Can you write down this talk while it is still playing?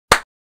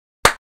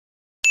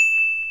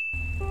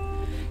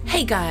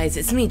Hey guys,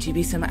 it's me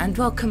GBSum and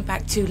welcome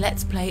back to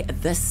Let's Play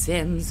The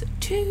Sims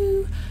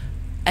 2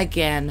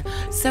 again.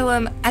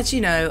 So as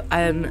you know,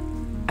 I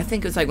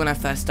think it was like when I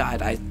first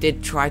started, I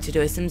did try to do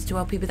a Sims 2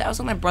 LP, but that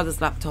was on my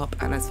brother's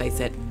laptop, and let's face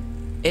it,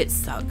 it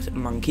sucked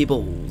monkey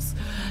balls.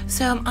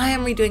 So I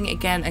am redoing it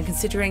again, and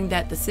considering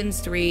that The Sims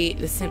 3,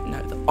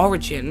 the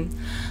Origin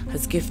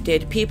has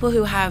gifted people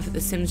who have The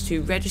Sims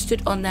 2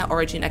 registered on their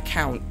Origin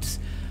account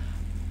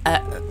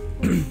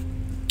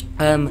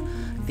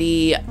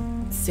the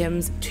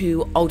Sims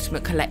 2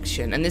 Ultimate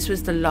Collection, and this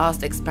was the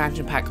last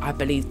expansion pack I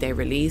believe they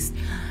released,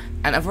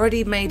 and I've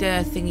already made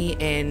a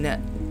thingy in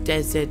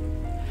Dorata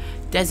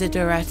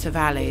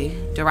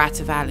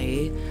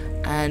Valley,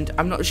 and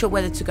I'm not sure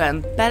whether to go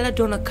in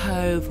Belladonna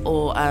Cove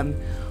or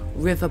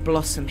River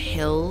Blossom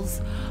Hills,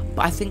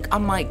 but I think I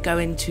might go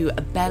into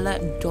a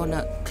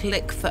Belladonna.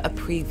 Click for a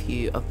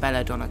preview of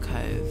Belladonna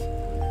Cove.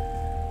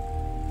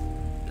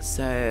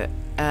 So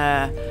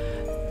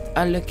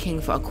are looking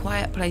for a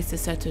quiet place to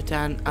settle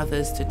down,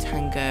 others to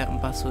tango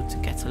and bustle to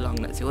get along.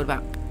 Let's see, what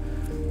about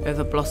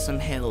River Blossom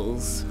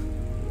Hills?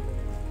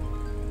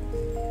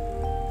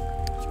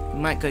 We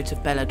might go to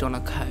Belladonna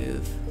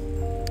Cove.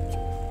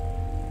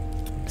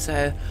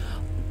 So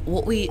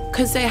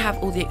because they have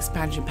all the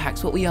expansion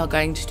packs, what we are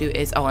going to do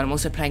is, and I'm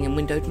also playing in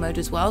windowed mode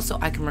as well, so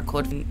I can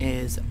record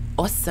is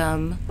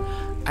awesome,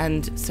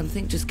 and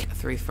something just kept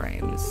 3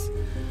 frames.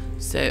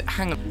 So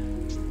hang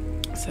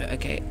on. So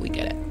okay, we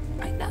get it.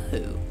 I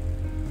know.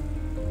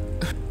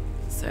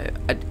 So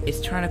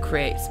it's trying to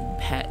create some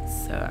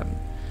pets. So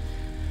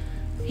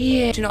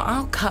yeah, you know,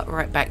 I'll cut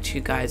right back to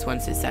you guys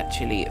once it's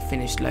actually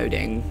finished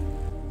loading.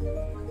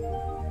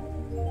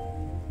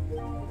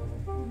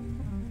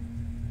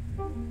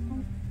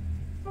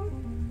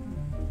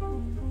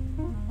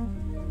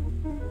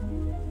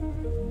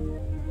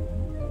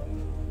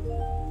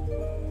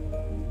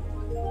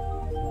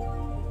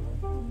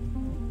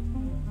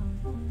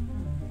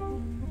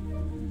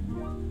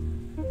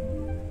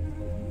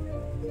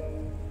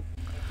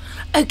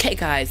 Okay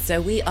guys,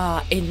 so we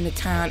are in the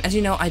town. As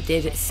you know, I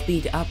did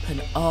speed it up,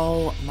 and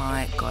oh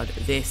my god,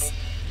 this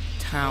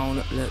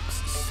town looks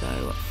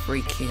so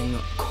freaking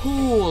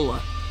cool.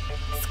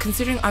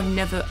 Considering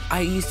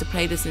I used to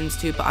play The Sims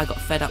 2, but I got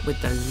fed up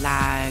with the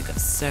lag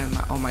so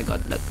much. Oh my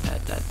god, look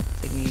at that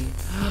thingy.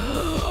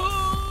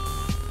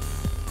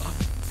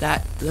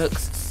 That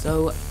looks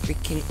so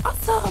freaking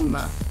awesome.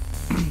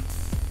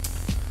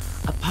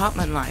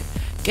 Apartment life.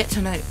 Get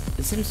to know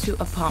The Sims 2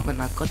 apartment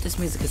life. God, this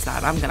music is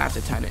loud. I'm gonna have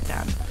to turn it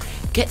down.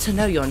 Get to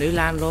know your new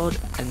landlord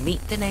and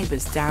meet the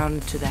neighbors down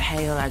to the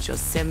hail as your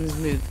Sims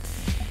move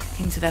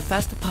into their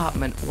first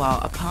apartment. While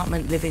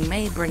apartment living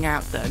may bring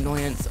out the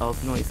annoyance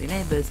of noisy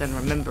neighbors and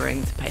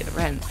remembering to pay the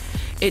rent,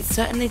 it's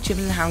certainly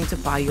challenging how to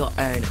buy your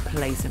own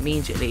place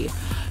immediately.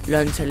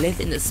 Learn to live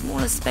in a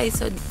smaller space,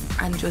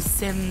 and your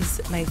Sims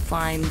may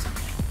find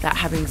that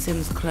having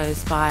Sims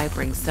close by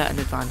brings certain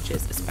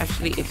advantages,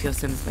 especially if your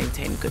Sims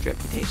maintain good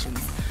reputations.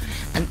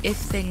 And if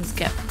things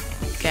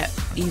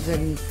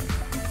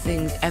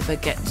ever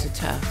get too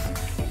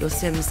tough, your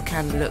Sims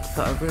can look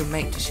for a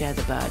roommate to share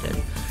the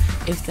burden.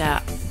 If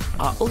there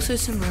are also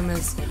some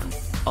rumors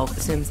of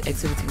Sims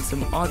exhibiting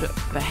some odd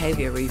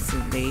behavior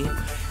recently,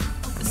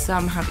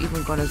 some have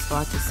even gone as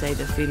far to say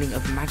the feeling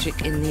of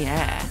magic in the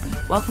air.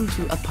 Welcome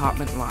to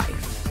apartment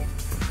life.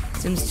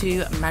 Sims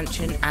 2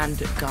 mansion and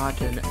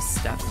garden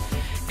stuff.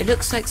 It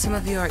looks like some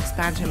of your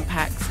expansion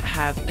packs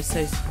have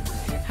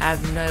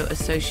no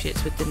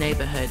associates with the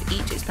neighborhood.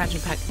 Each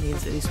expansion pack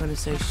needs at least one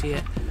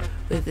associate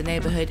with the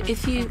neighborhood.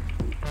 If you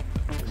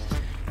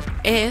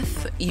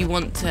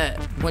want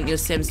your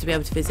Sims to be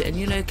able to visit a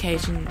new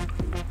location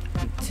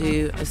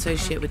to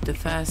associate with the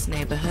first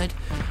neighborhood,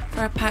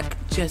 for a pack,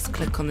 just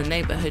click on the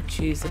neighborhood,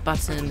 choose the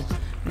button,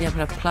 and you have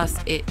a plus.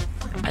 It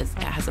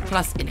has a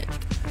plus in it.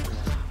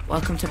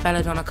 Welcome to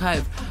Belladonna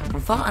Cove.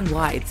 From far and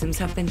wide, Sims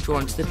have been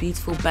drawn to the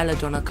beautiful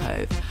Belladonna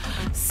Cove.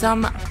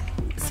 Some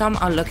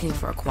are looking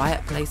for a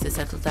quiet place to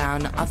settle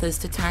down, others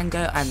to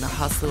tango and the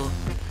hustle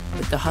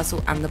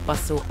and the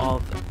bustle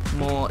of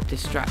more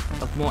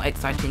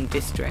exciting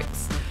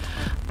districts.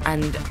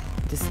 And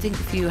distinct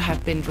few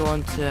have been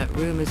drawn to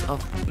rumors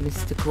of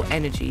mystical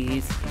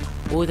energies.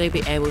 Will they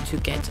be able to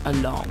get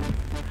along?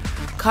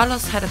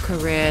 Carlos had a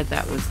career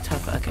that was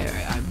tough. Okay,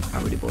 right,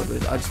 I'm really bored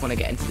with it. I just want to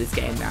get into this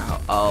game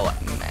now. Oh,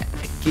 man,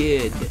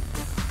 good.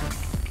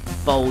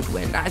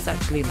 Baldwin. That is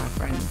actually my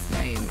friend's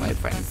name. My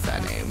friend's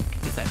surname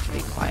is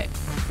actually quite,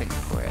 I think,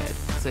 weird.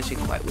 It's actually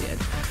quite weird.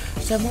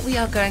 So what we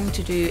are going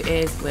to do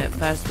is, we're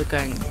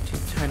going to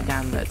turn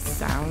down the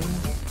sounds.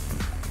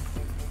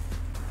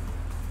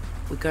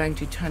 We're going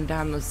to turn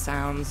down the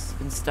sounds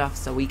and stuff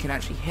so we can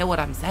actually hear what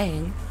I'm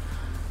saying.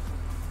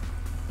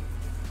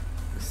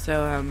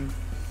 So,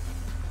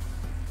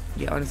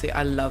 yeah, honestly,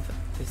 I love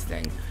this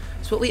thing.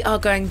 So what we are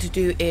going to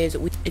do is,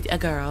 a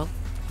girl,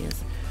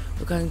 yes,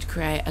 we're going to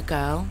create a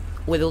girl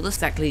with all the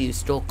exactly you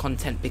store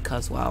content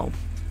because, well,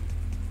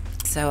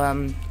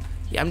 so,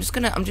 yeah, I'm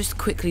just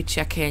quickly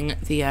checking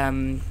the,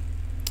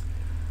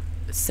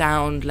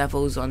 sound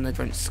levels on the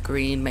different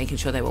screen, making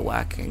sure they were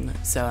working.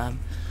 So,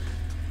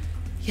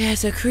 Yeah,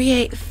 so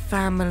create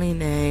family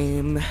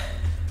name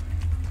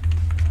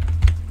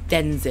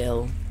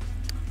Denzil.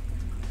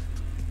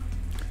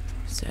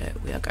 So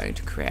we are going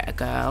to create a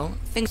girl.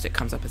 I think it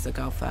comes up as a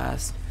girl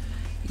first.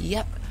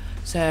 Yep.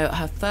 So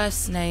her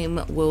first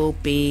name will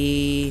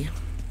be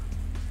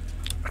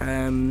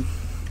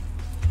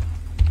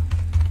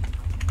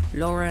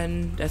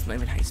Lauren. That's not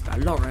even how you spell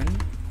Lauren.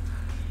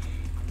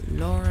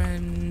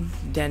 Lauren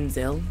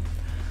Denzil.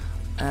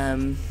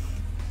 Lauren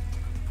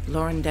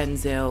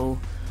Denzil.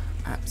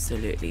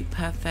 Absolutely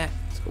perfect.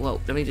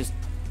 Well, let me just.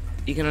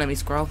 You gonna let me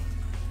scroll?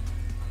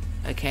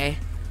 Okay.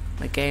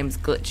 My game's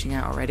glitching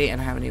out already,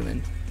 and I haven't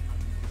even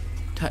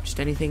touched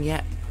anything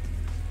yet.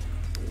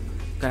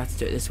 Gonna have to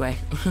do it this way.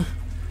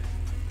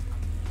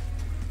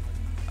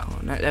 Oh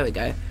no, there we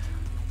go.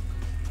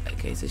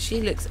 Okay, so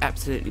she looks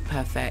absolutely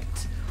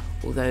perfect.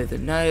 Although the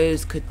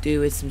nose could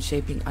do with some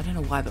shaping. I don't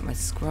know why, but my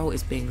scroll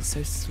is being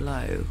so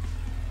slow.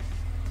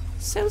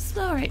 So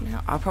slow right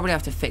now. I'll probably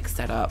have to fix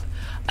that up.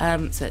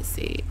 So let's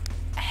see.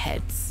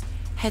 Heads.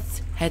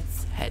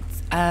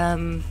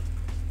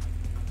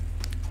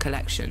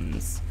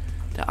 Collections.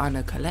 There are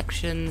no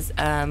collections.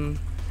 Let's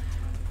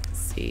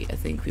see. I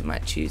think we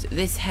might choose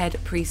this head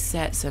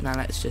preset. So now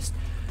let's just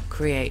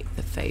create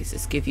the face.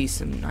 Let's give you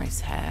some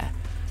nice hair.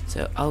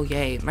 So, oh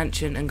yay,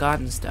 mansion and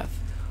garden stuff.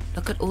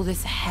 Look at all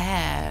this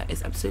hair.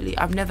 It's absolutely.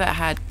 I've never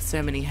had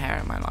so many hair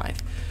in my life.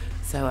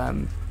 So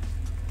I'm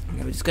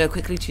gonna just go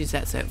quickly choose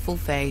that. So full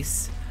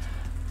face.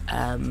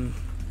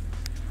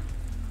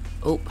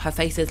 Oh, her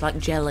face is like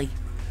jelly.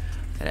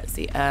 Okay, let's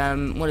see.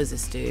 What does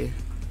this do?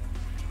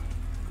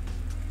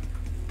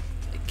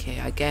 Okay,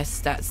 I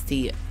guess that's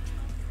the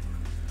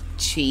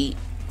cheek.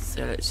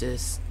 So let's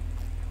just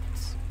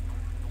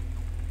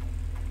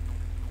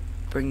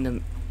bring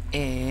them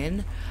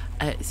in.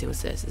 Let's see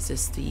what's this. Is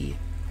this the?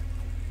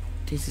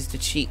 This is the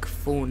cheek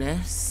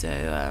fullness.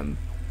 So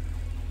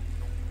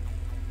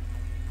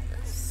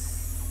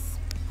let's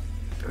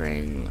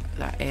bring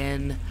that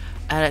in.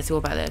 Let's see what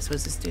about this. What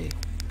does this do?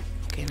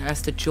 Okay, now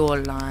that's the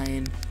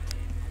jawline.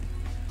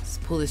 Let's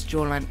pull this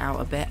jawline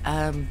out a bit.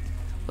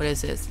 What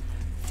is this?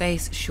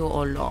 Face short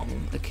or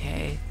long?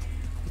 Okay,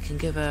 we can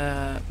give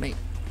a make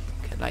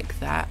it like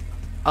that.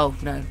 Oh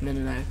no.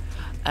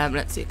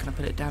 Let's see. Can I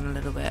put it down a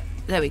little bit?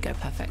 There we go.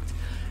 Perfect.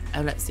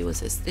 Let's see what's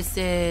this. This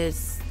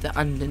is the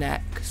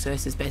underneck. So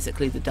this is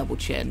basically the double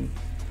chin.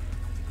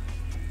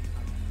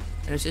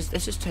 And let's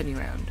just turn you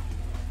around.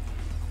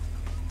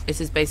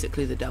 This is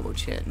basically the double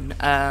chin.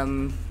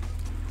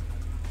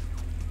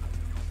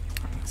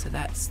 So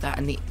that's that,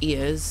 and the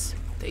ears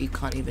that you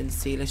can't even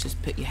see. Let's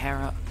just put your hair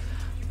up.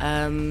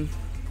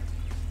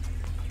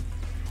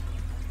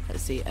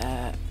 Let's see.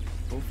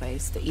 Full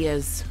face. The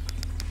ears.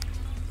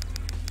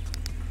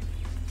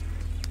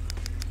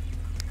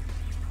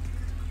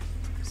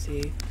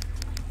 See.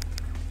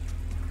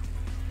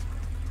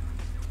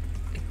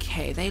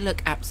 Okay, they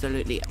look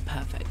absolutely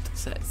perfect.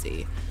 So let's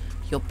see.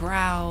 Your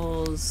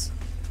brows.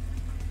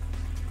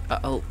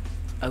 Oh,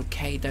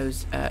 okay.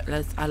 Those.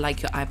 I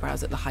like your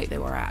eyebrows at the height they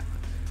were at.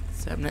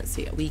 So let's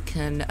see. We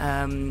can.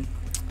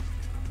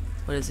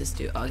 What does this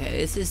do? Okay,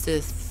 this is the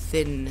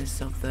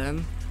thinness of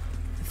them.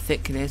 The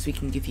thickness. We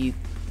can give you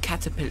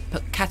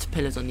put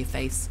caterpillars on your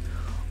face,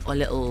 or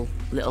little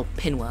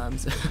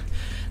pinworms.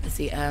 Let's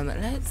see.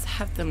 Let's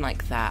have them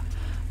like that.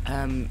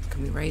 Can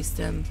we raise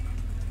them?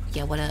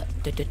 Yeah. What up?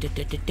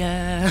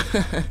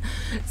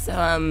 So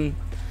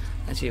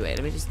actually, wait.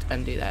 Let me just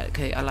undo that.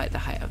 Okay, I like the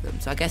height of them.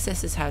 So I guess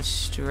this is how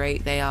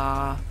straight they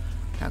are,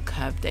 how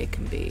curved they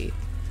can be.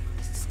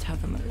 Let's just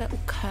have them a little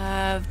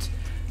curved.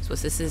 So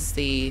this is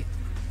the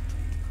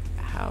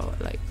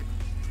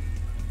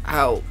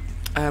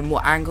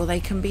what angle they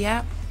can be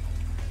at.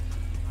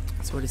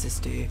 So what does this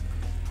do?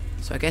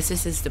 So I guess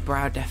this is the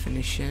brow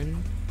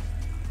definition.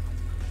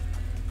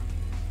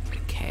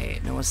 Okay,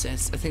 now what's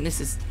this? I think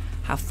this is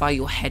how far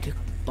your head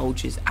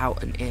bulges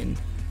out and in.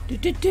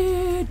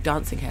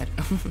 Dancing head.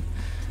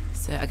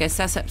 So I guess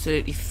that's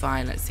absolutely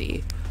fine. Let's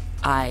see.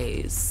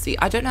 Eyes. See,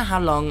 I don't know how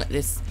long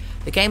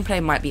the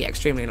gameplay might be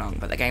extremely long,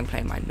 but the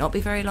gameplay might not be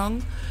very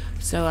long.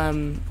 So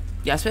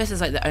yeah, I suppose it's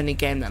like the only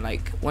game that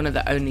one of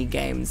the only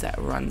games that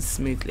runs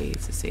smoothly.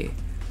 To see.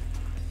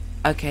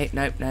 Okay,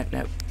 nope.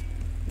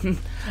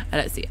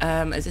 Let's see.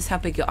 Is this how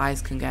big your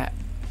eyes can get?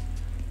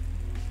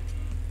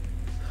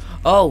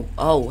 Oh,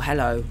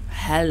 hello,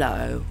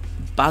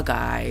 bug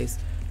eyes.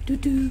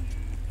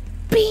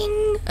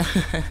 Bing.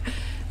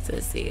 So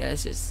let's see.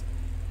 Let's just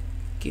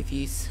give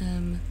you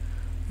some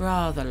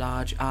rather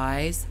large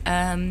eyes.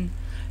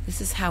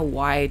 This is how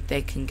wide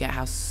they can get,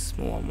 how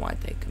small and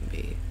wide they can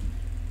be.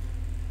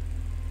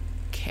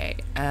 Okay.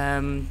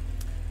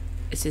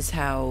 This is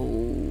how.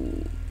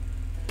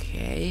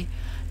 Okay.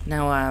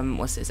 Now,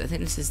 what's this? I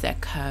think this is the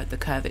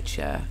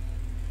curvature.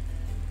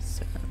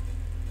 So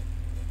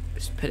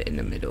just put it in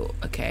the middle.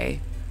 Okay.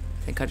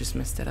 I think I just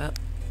messed it up.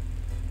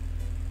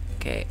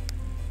 Okay.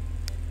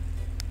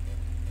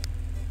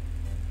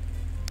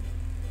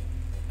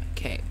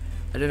 Okay.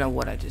 I don't know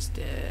what I just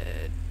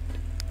did.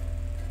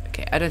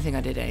 Okay, I don't think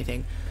I did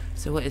anything.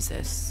 So what is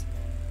this?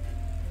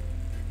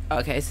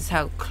 Okay, this is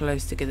how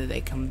close together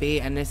they can be,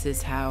 and this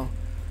is how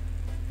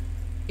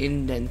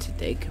indented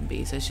they can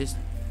be. So let's just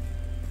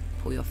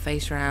pull your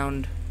face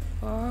around.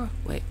 Oh,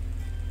 wait.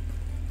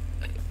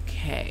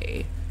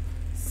 Okay.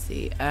 Let's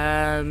see.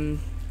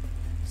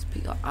 Just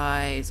put your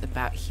eyes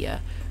about here.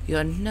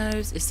 Your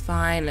nose is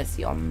fine. Let's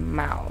see your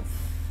mouth.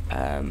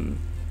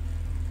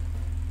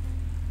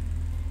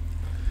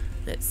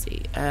 Let's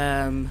see.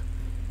 Can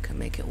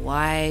make it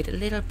wide.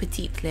 Little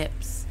petite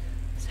lips.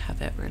 Let's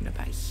have it around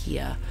about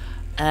here.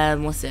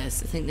 What's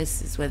this? I think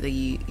this is whether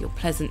your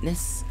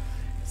pleasantness.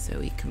 So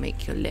we can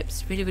make your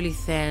lips really, really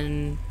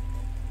thin.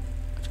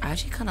 Which I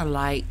actually kind of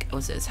like.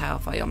 Also, it's how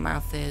far your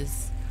mouth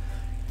is.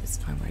 Let's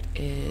find where it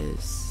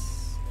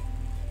is.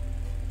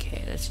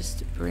 Okay, let's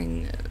just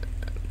bring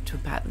to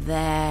about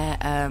there.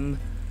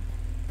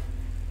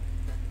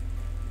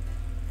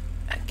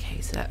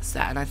 Okay, so that's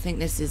that. And I think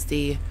this is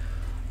the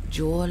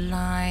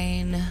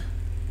jawline.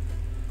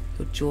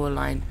 Your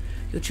jawline.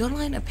 Your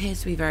jawline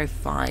appears to be very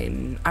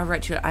fine. I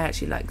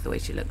actually like the way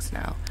she looks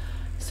now.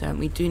 So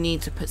we do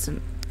need to put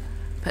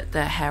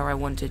the hair I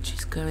wanted.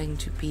 She's going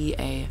to be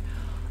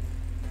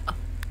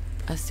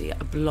let's see,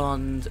 a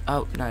blonde.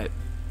 Oh no,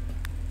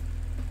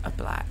 a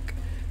black.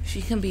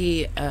 She can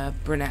be a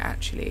brunette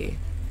actually.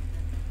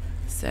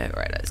 So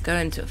right, let's go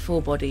into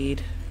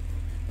full-bodied.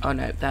 Oh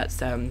no,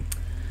 that's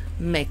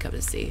makeup.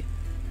 Let's see.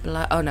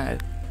 Oh no,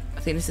 I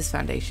think this is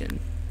foundation.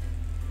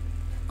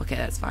 Okay,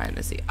 that's fine.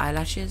 Let's see,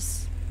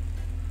 eyelashes.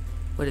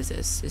 What is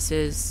this? This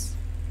is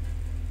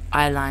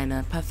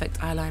eyeliner. Perfect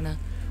eyeliner.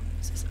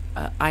 What's this?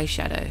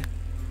 Eyeshadow.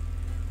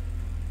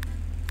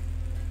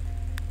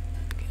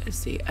 Okay, let's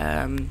see.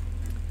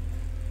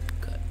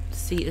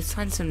 Let's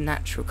find some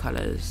natural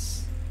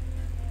colours.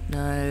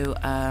 No.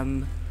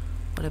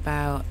 What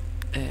about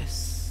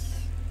this?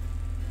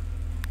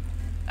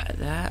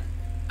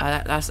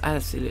 That's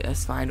absolutely,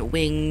 that's fine.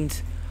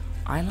 Winged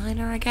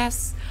eyeliner, I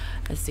guess.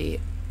 Let's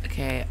see.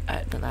 Okay,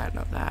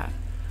 not that.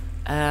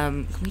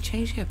 Can we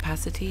change the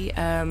opacity?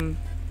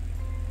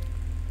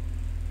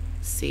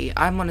 See,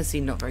 I'm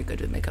honestly not very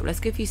good with makeup. Let's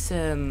give you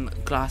some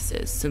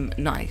glasses, some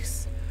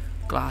nice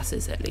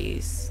glasses at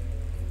least.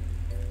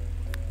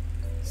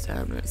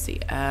 So let's see.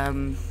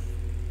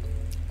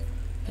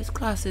 Those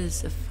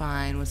glasses are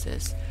fine. What's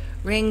this?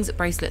 Rings,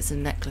 bracelets,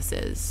 and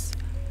necklaces.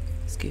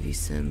 Let's give you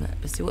some.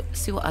 Let's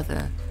see what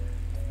other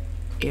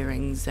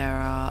earrings there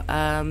are.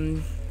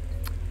 I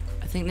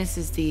think this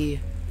is the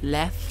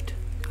left,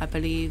 I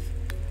believe.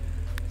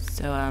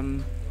 So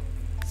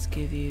let's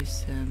give you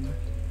some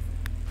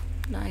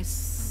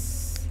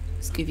nice.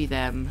 Let's give you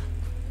them.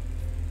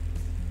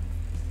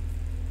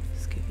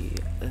 Let's give you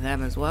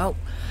them as well.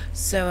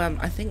 So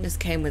I think this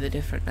came with a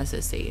different. Let's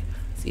see.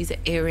 So these are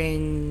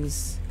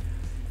earrings.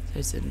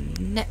 Those are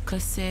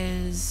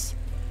necklaces.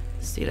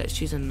 Let's see. Let's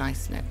choose a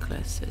nice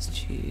necklace. Let's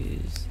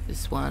choose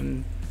this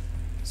one.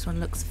 This one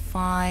looks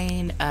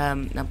fine.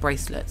 Now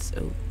bracelets.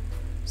 Oh,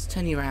 let's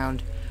turn you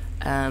around.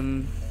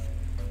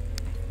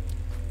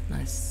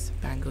 Nice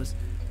bangles.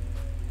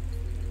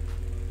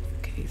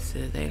 Okay,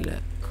 so they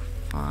look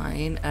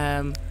fine.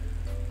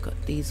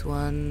 Got these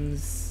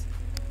ones.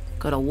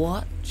 Got a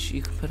watch.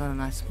 You can put on a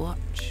nice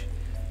watch.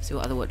 See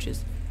what other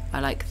watches. I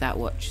like that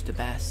watch the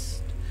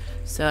best.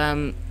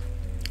 So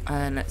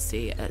and let's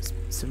see.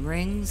 Some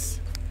rings.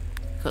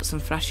 Got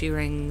some flashy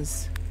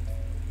rings.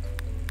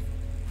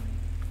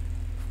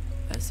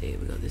 Let's see.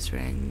 We got this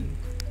ring.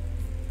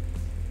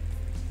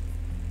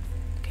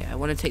 Okay, I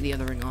want to take the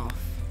other ring off.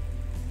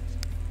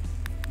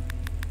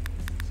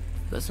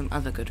 Got some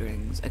other good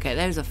rings. Okay,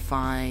 those are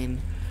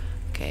fine.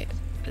 Okay,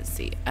 let's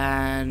see.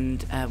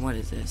 And what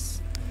is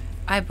this?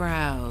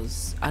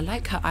 Eyebrows. I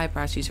like her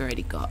eyebrows she's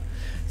already got.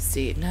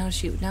 See, now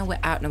we're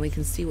out. Now we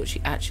can see what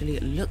she actually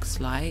looks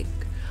like.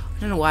 I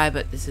don't know why,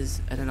 but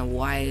I don't know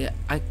why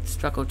I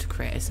struggled to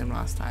create a sim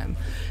last time.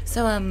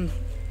 So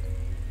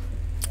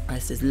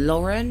this is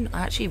Lauren.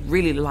 I actually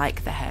really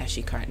like the hair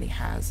she currently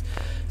has.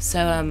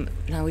 So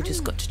now we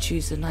just got to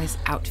choose a nice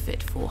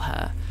outfit for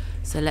her.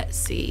 So let's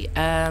see.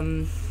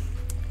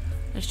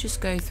 Let's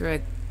just go through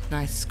a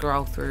nice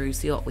scroll through,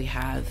 see what we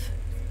have.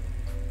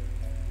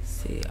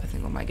 See, I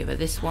think I might give her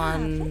this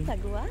one.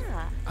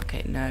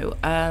 Okay, no.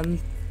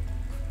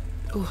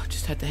 Oh, I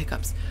just had the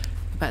hiccups.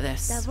 What about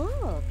this?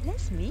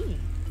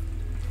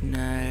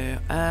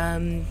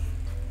 No.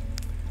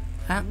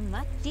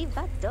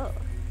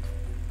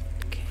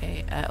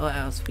 Okay, what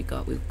else we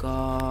got? We've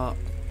got.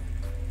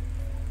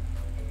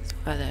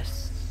 What about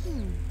this?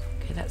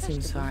 Okay, that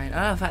seems fine.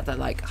 I love the fact that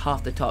like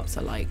half the tops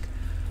are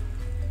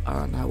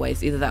on her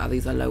waist. Either that or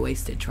these are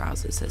low-waisted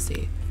trousers. Let's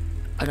see.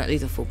 Oh no,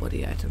 these are full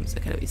body items.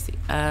 Okay, let me see.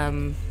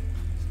 Let's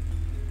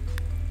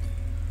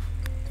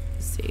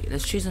see.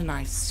 Let's choose a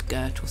nice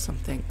skirt or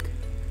something.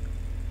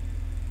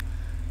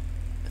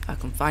 If I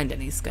can find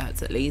any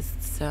skirts at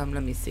least.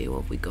 Let me see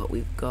what we got.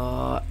 We've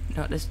got.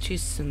 No, let's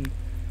choose some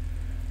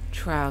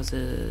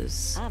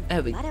trousers.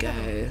 There we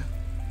go.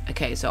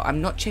 Okay, so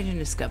I'm not changing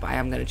the skirt, but I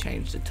am going to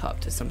change the top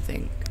to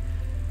something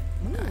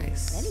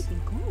nice.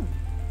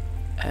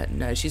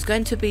 No, she's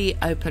going to be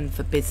open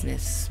for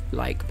business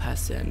like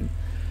person.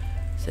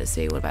 So let's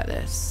see, what about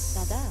this?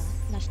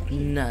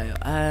 No,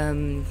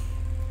 about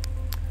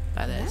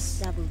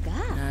this?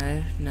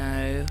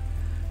 No.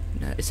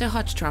 It's so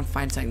hard to try and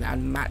find something that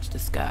would match the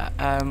skirt.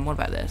 What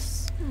about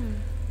this?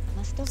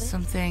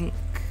 Something.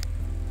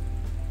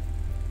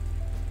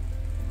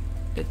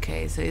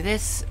 Okay, so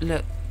this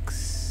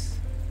looks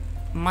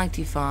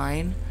mighty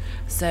fine.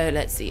 So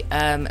let's see.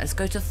 Let's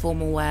go to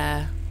formal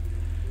wear.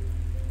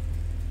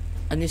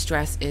 And this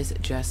dress is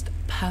just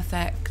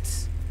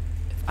perfect.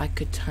 If I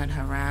could turn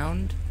her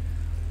around.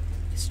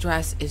 This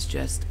dress is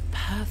just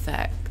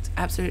perfect.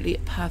 Absolutely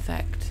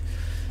perfect.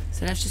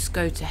 So let's just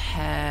go to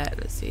hair.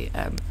 Let's see.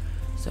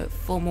 So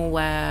formal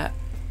wear.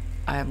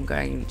 I am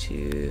going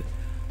to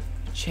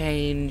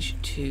change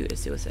to.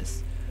 Let's see, what's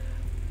this?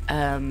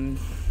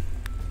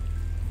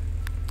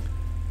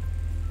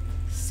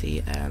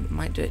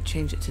 Might do it.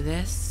 Change it to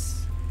this.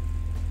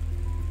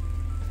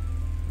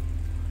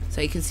 So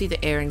you can see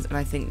the earrings, and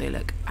I think they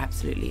look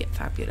absolutely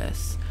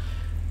fabulous.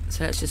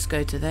 So let's just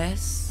go to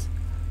this.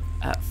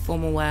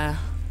 Formal wear.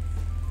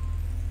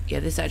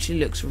 Yeah, this actually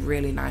looks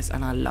really nice,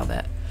 and I love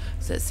it.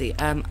 So let's see.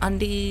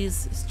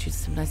 Undies. Let's choose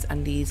some nice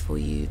undies for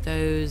you.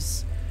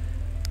 Those.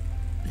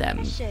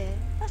 Them.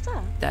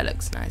 That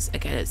looks nice.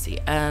 Okay, let's see.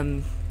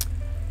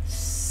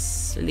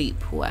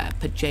 Sleepwear.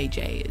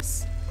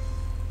 PJs.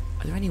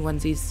 Are there any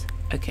onesies?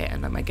 Okay,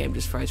 and then my game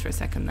just froze for a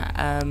second there.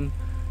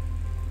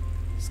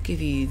 Let's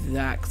give you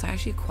that, because I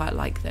actually quite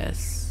like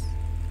this.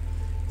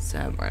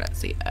 So, right, let's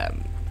see.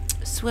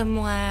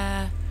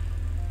 Swimwear.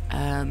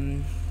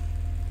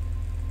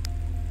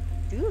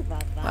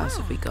 What else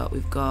have we got?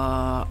 We've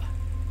got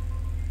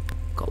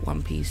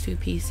one piece, two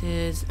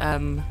pieces. I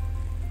don't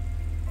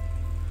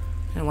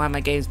know why my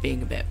game's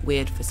being a bit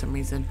weird for some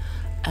reason.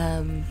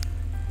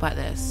 But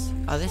this.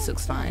 Oh, this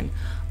looks fine.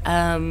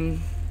 Let's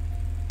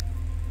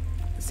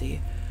see.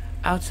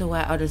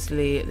 Outerwear,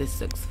 honestly, this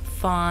looks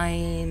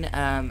fine.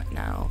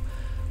 Now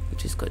we've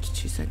just got to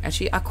choose something.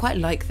 Actually, I quite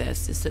like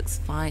this. This looks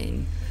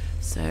fine.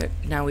 So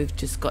now we've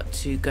just got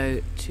to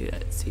go to,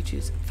 let's see,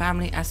 choose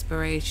family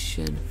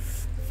aspiration,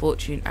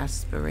 fortune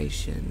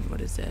aspiration.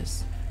 What is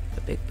this?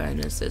 A big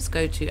bonus. Let's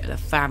go to the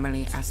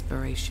family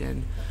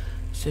aspiration.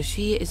 So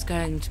she is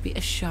going to be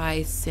a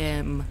shy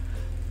sim,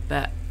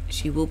 but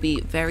she will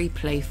be very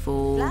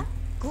playful.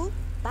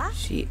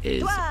 She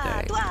is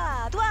going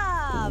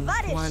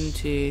 1,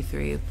 2,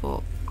 3,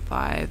 4,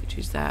 5.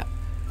 Choose that.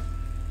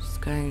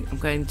 I'm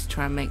going to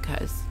try and make her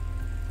as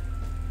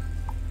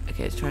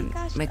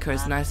make her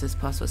as nice as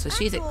possible. So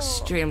she's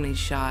extremely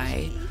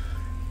shy,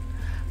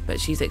 but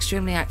she's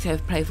extremely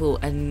active, playful,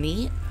 and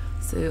neat.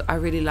 So I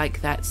really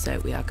like that. So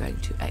we are going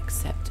to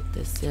accept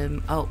the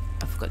sim. Oh,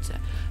 I forgot to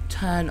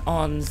turn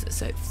ons.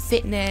 So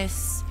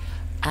fitness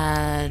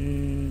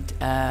and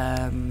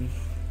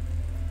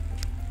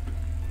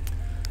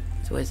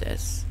so what is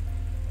this?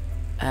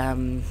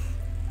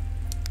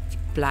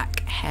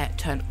 Black hair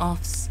turn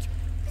offs,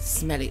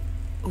 smelly,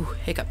 ooh,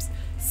 hiccups,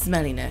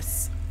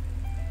 smelliness.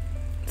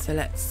 So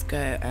let's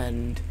go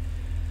and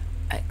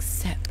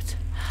accept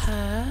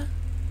her.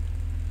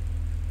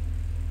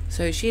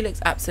 So she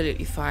looks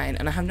absolutely fine,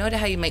 and I have no idea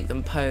how you make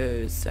them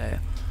pose, so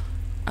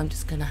I'm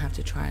just gonna have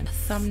to try a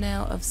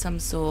thumbnail of some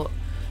sort.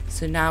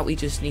 So now we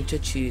just need to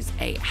choose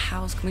a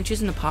house. Can we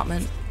choose an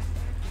apartment?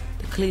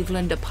 The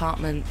Cleveland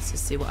apartments.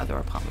 Let's see what other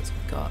apartments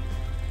we've got.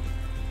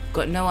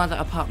 Got no other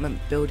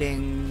apartment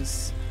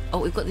buildings. Oh,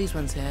 we've got these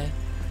ones here.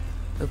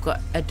 We've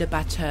got a De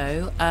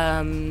Bateau,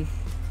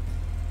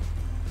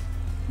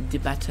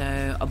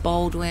 a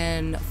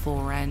Baldwin,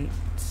 for rent.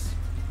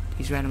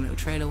 These random little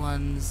trailer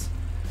ones.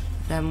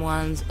 Them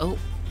ones. Oh.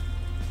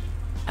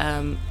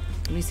 Let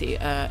me see.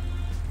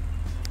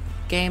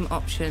 Game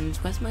options.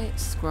 Where's my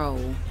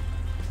scroll?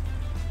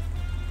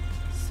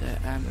 So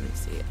let me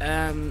see.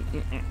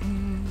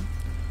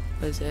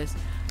 What is this?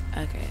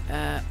 Okay.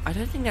 I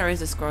don't think there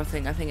is a scroll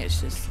thing. I think it's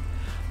just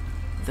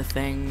the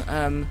thing.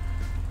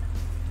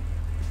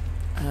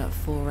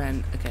 For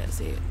rent. Okay, let's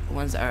see.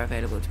 Ones that are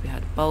available to be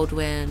had.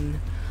 Baldwin.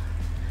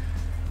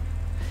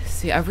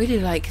 See, I really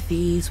like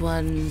these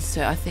ones.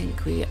 So I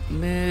think we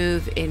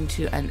move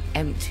into an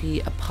empty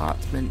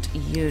apartment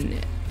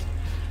unit.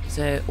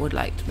 So would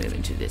like to move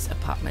into this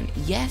apartment.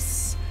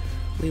 Yes.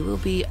 We will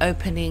be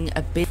opening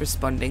a bit,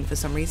 responding for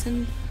some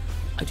reason.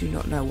 I do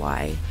not know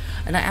why.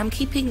 And I am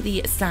keeping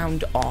the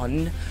sound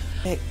on.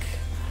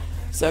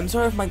 So I'm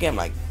sorry if my game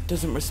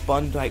doesn't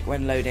respond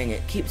when loading.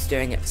 It keeps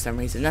doing it for some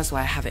reason. That's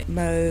why I have it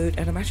mode.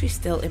 And I'm actually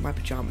still in my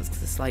pajamas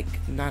because it's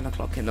 9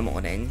 o'clock in the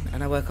morning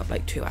and I woke up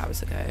 2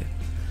 hours ago.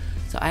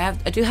 So I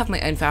do have my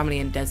own family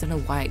in Des. I don't know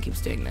why it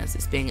keeps doing this.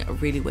 It's being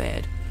really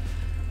weird.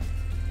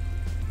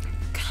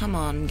 Come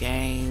on,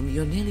 game.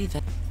 You're nearly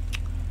there.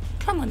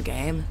 Come on,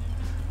 game.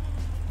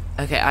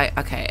 Okay,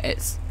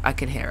 I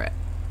can hear it.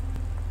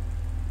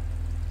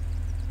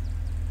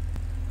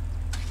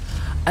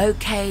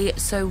 Okay,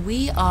 so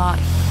we are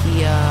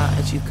here,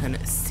 as you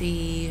can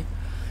see.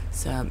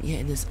 So yeah,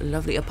 in this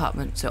lovely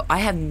apartment. So I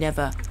have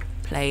never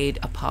played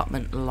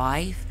Apartment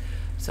Life,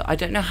 so I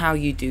don't know how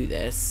you do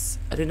this.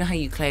 I don't know how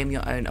you claim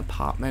your own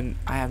apartment.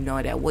 I have no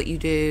idea what you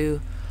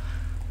do.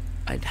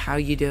 and how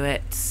you do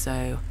it.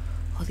 So,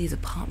 oh, these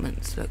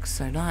apartments look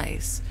so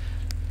nice.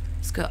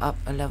 Let's go up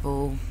a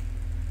level.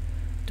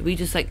 Do we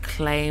just like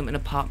claim an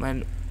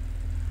apartment?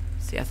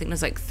 See, I think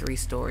there's like 3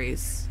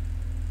 stories.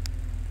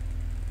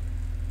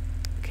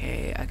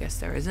 Okay, I guess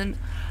there isn't.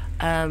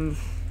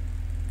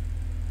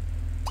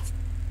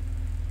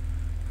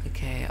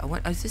 Okay, I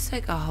want. Is this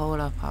like a whole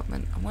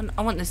apartment?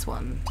 I want this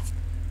one.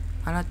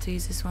 Am I allowed to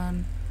use this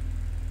one?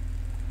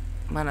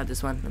 Am I allowed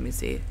this one? Let me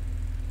see.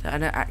 I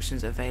know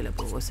actions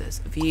available. What's this?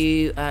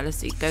 View. Let's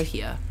see. Go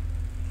here.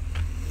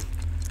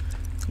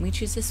 Can we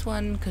choose this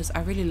one? Because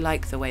I really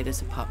like the way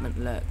this apartment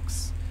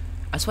looks.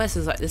 I swear this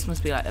is like, this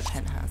must be like a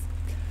penthouse.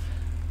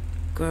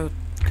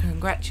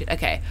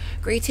 Okay.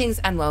 Greetings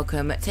and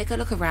welcome. Take a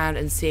look around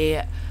and see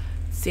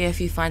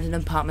if you find an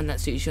apartment that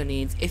suits your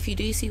needs. If you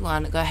do see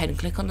one, go ahead and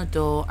click on the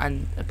door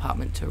and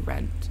apartment to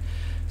rent.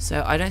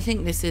 So I don't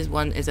think this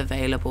one is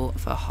available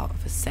for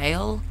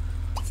sale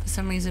for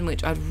some reason,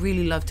 which I'd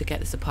really love to get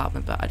this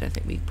apartment, but I don't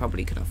think we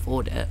probably can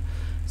afford it.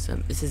 So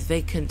this is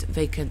vacant.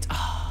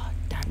 Ah, oh,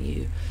 damn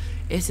you.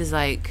 This is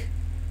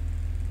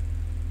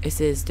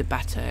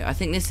Debato. I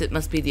think it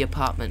must be the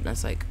apartment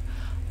that's like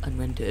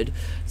unrendered.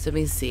 So let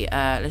me see.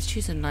 Let's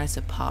choose a nice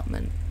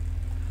apartment.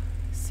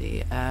 Let's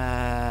see.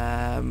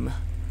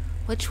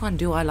 Which one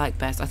do I like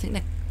best? I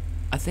think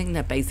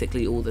they're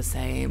basically all the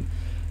same.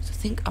 So I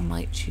think I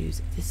might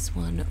choose this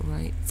one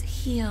right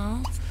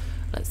here.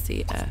 Let's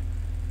see.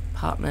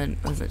 Apartment.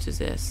 How much is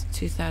this?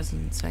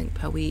 2,000 something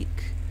per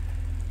week.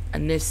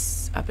 And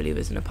this, I believe,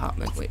 is an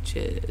apartment, which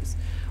is.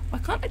 Why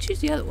can't I choose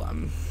the other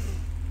one?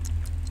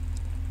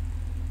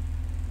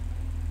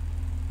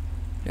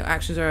 No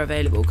actions are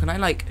available. Can I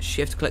like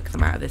shift click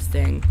them out of this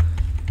thing?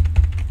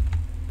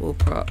 Ball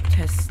prop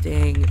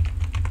testing,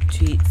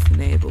 cheats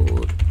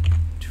enabled,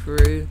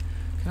 true.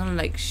 Can I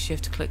like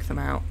shift click them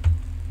out?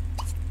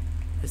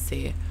 Let's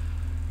see.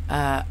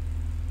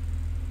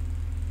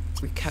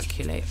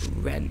 Recalculate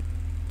rent.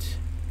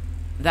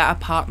 That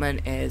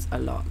apartment is a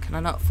lot. Can I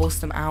not force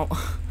them out?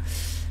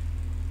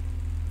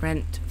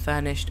 Rent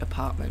furnished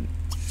apartment.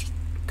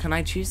 Can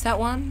I choose that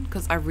one?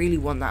 Because I really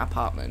want that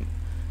apartment.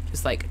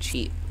 Just like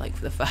cheap, like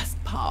for the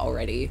first part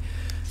already.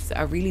 So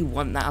I really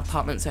want that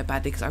apartment so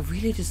badly because I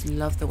really just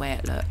love the way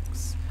it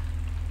looks.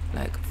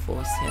 Like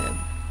force him.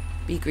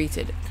 Be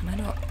greeted. Can I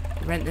not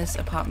rent this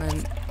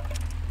apartment?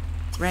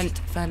 Rent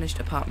furnished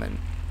apartment.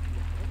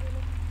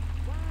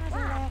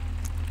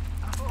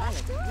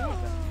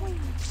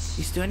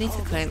 You still need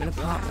to claim an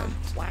apartment.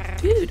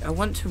 Dude, I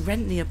want to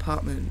rent the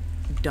apartment.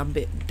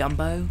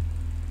 Dumbo.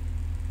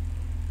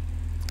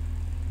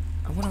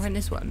 I want to rent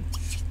this one.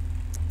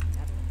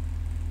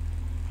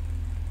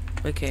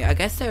 Okay, I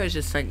guess there is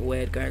just something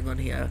weird going on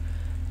here.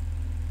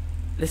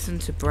 Listen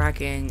to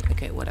bragging.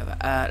 Okay, whatever.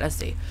 Let's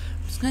see.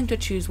 I'm just going to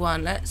choose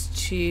one. Let's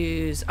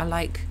choose.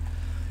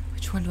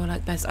 Which one do I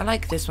like best? I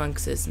like this one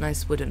because it's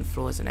nice wooden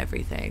floors and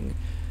everything.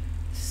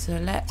 So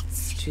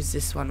let's choose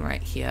this one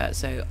right here.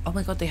 So, oh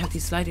my god, they have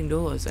these sliding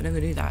doors. I never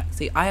knew that.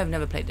 See, I have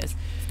never played this.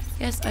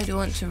 Yes, I do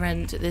want to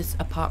rent this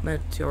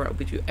apartment, or I'll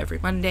be due every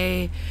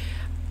Monday.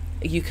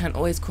 You can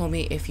always call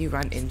me if you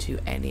run into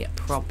any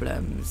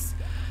problems.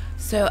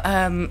 So,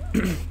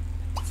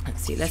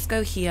 let's see. Let's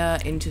go here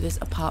into this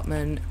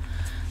apartment,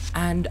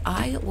 and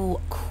I will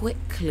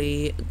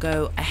quickly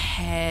go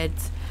ahead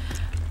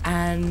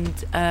and,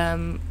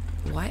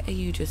 why are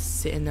you just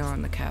sitting there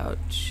on the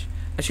couch?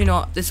 Actually,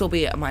 not. This will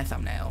be my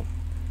thumbnail.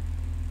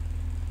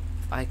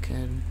 If I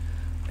can,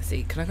 let's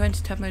see. Can I go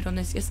into tab mode on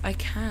this? Yes, I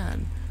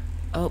can.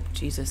 Oh,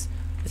 Jesus.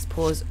 Let's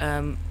pause.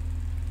 Have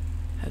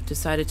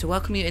decided to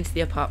welcome you into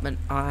the apartment.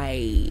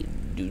 I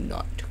do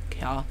not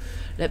care.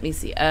 Let me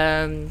see.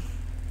 Let's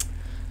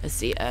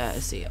see.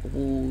 Let's see.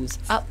 Walls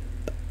up.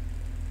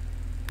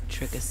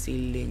 Trigger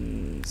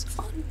ceilings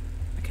on.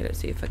 Okay, let's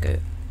see if I go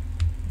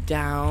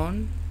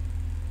down.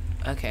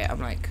 Okay, I'm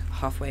like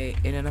halfway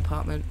in an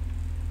apartment.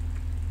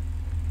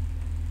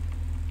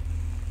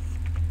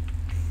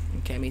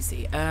 Okay, let me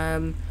see.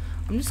 I'm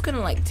just gonna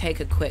like take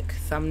a quick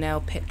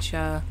thumbnail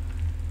picture.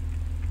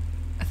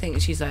 I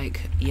think she's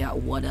like, yeah,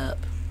 what up?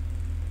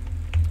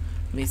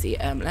 Let me see.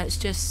 Let's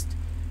just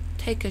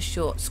take a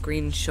short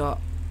screenshot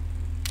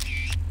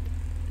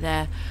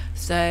there.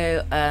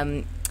 So,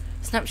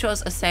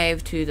 snapshots are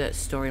saved to the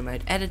story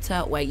mode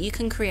editor, where you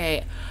can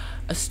create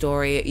a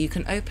story. You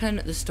can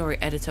open the story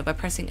editor by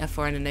pressing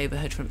F4 in a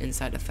neighborhood from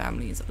inside the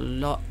family's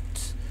lot.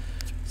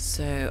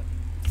 So,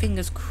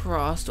 fingers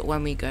crossed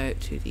when we go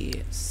to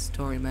the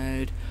story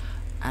mode.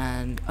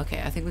 And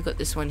okay, I think we've got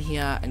this one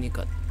here, and you've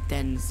got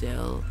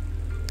Denzel,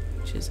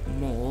 which is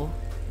more.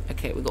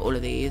 Okay, we've got all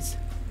of these.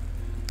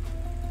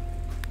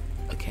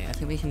 Okay, I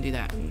think we can do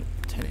that and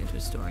turn it into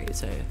a story.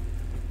 So,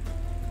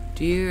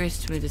 do you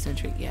risk to move this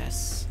entry?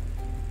 Yes.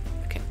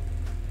 Okay.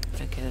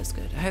 Okay, that's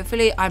good.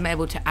 Hopefully I'm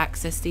able to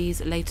access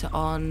these later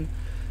on.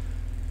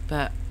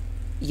 But,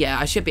 yeah,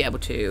 I should be able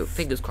to.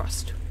 Fingers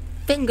crossed.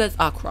 Fingers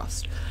are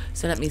crossed.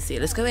 So let me see.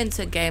 Let's go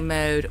into game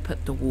mode,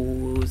 put the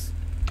walls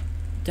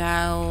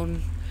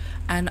down.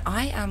 And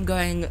I am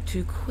going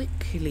to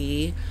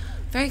quickly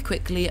very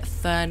quickly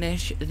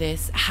furnish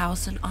this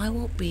house, and I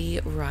will be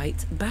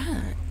right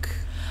back.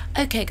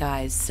 Okay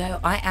guys,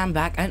 so I am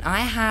back and I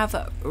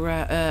have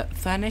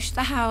furnished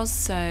the house.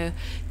 So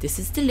this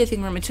is the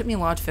living room. It took me a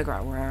while to figure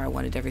out where I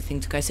wanted everything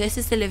to go. So this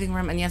is the living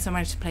room, and yes, I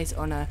managed to place it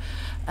on a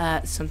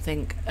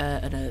something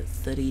at a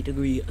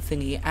 30-degree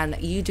thingy, and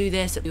you do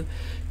this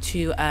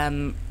to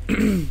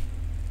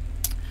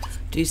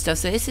do stuff.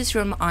 So this is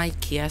from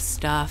IKEA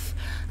stuff,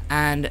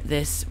 and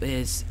this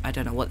is, I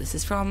don't know what this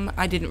is from,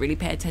 I didn't really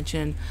pay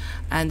attention.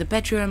 And the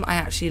bedroom I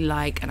actually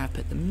like, and I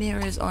put the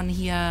mirrors on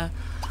here.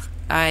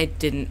 I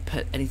didn't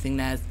put anything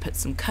there, put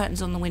some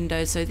curtains on the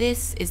windows. So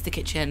this is the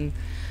kitchen,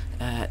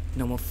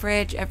 normal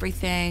fridge,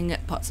 everything,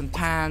 pots and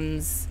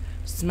pans,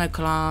 smoke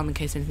alarm in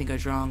case anything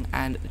goes wrong,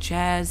 and the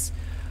chairs,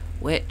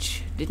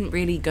 which didn't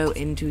really go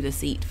into the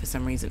seat for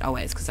some reason. Oh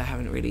wait, it's because I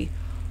haven't really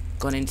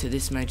gone into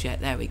this mode yet.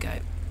 There we go.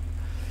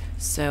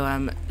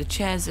 So the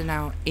chairs are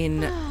now in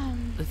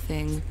the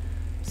thing.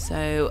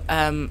 So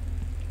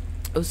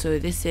also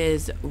this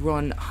is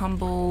Ron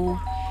Humble.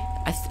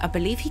 I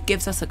believe he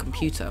gives us a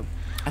computer.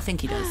 I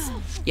think he does.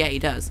 Yeah, he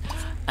does.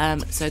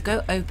 So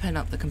go open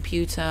up the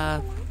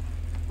computer.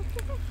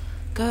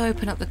 Go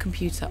open up the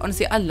computer.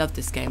 Honestly, I love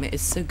this game. It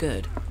is so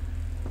good.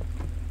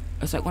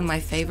 It's like one of my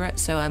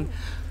favorites. So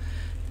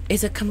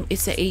it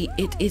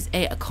is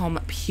a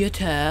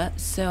computer.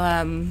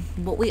 So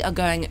what we are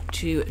going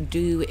to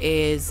do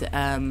is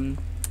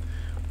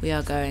we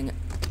are going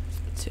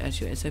to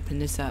actually, let's open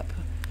this up.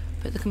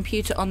 Put the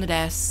computer on the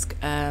desk.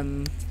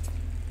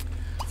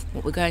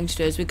 What we're going to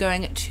do is we're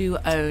going to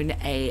own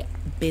a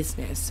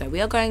business. So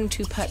we are going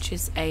to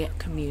purchase a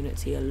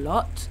community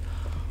lot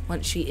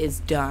once she is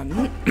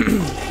done.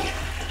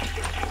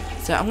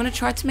 So I'm going to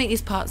try to make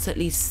these parts at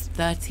least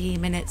 30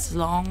 minutes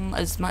long,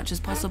 as much as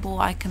possible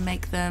I can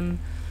make them,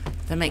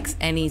 if that makes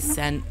any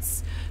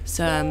sense.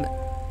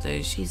 So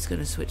so she's going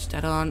to switch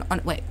that on.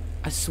 Wait,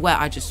 I swear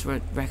I just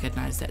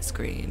recognized that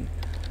screen.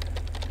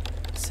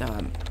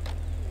 So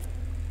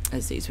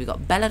let's see, so we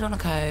got Belladonna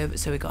Cove,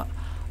 so we got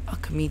our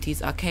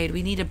communities arcade.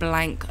 We need a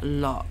blank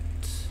lot.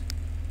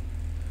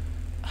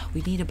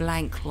 We need a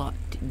blank lot,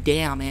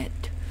 damn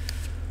it.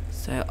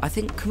 So I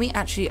think, can we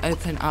actually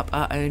open up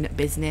our own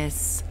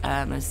business?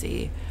 Let's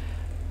see,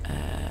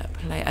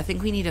 play. I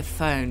think we need a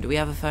phone. Do we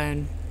have a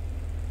phone?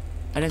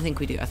 I don't think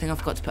we do. I think I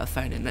forgot to put a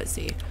phone in. Let's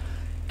see,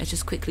 let's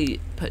just quickly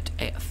put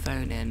a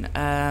phone in.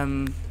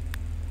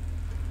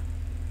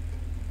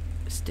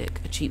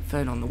 Stick a cheap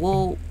phone on the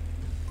wall.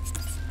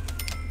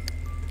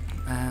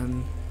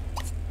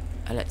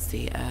 Let's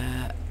see,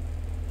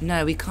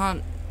 no, we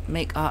can't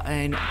make our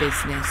own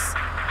business.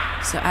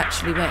 So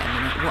actually, wait a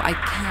minute, what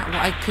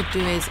I could do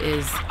is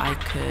I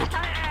could,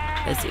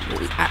 let's see,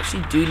 what we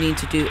actually do need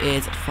to do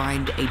is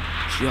find a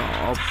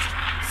job.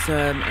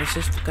 So let's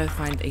just go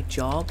find a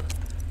job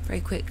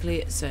very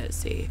quickly. So let's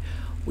see,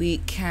 we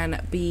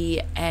can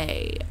be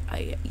a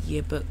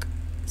yearbook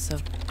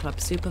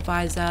club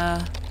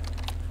supervisor,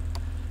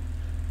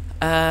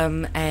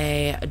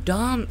 a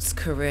dance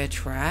career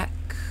track,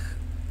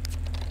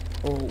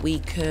 or we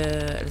could,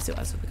 let's see what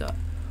else have we got.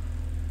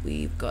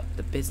 We've got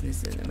the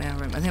business in the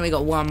mailroom. I think we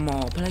got one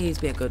more. Please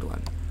be a good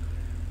one.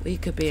 We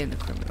could be in the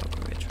criminal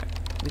career track.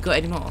 We got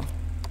any more?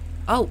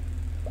 Oh,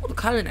 the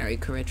culinary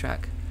career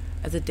track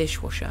as a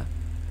dishwasher.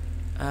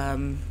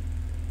 I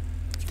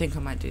think I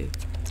might do.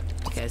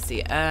 Okay, let's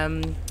see.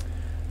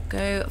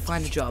 Go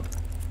find a job.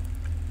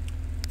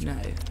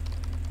 No.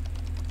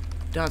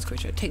 Dance career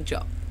track. Take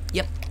job.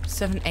 Yep.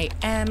 7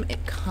 AM.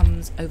 It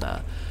comes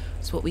over.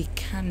 So what we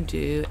can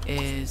do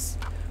is,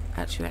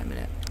 actually wait a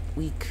minute,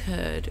 we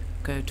could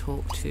go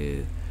talk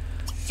to,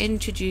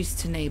 introduce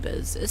to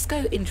neighbours. Let's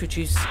go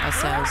introduce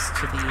ourselves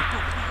to the,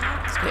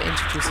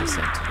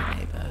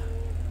 neighbour.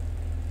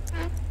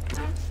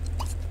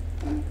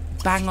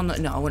 Bang on the,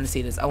 no, I want to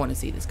see this,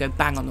 go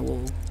bang on the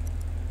wall.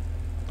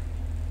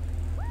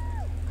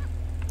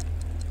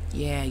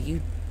 Yeah,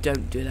 you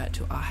don't do that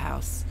to our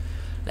house.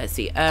 Let's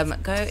see,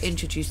 go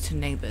introduce to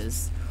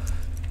neighbours.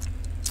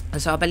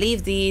 So I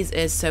believe these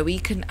is so we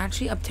can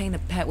actually obtain a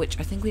pet, which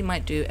I think we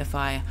might do if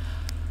I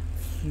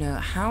know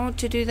how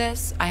to do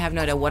this. I have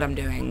no idea what I'm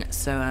doing.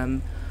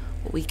 So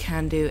what we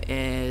can do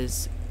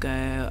is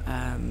go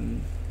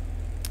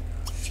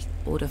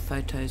order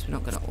photos. We're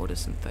not going to order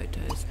some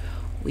photos.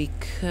 We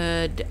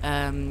could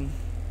how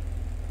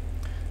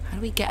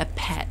do we get a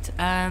pet?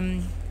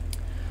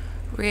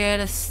 Real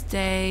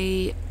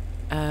estate,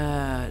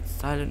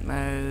 silent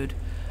mode,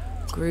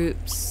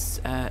 groups,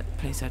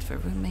 place out for a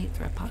roommate,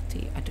 for a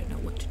party. I don't know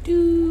what to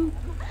do.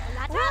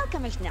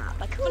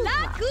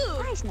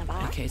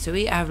 Okay, so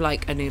we have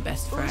like a new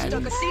best friend.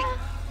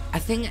 I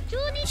think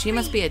she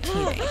must be a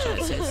teenager.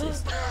 So this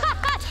is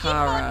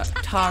Tara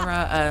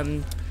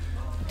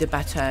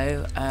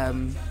DeBato.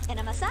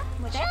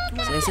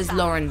 So this is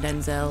Lauren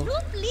Denzel.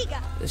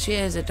 So she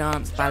is a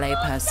dance ballet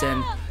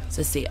person.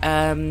 So see,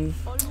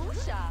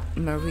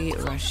 Marie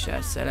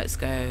Russia. So let's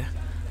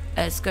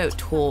go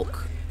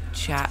talk,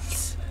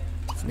 chat,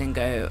 and then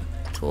go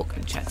talk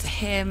and chat to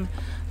him.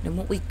 Then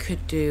what we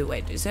could do,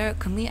 wait, is there,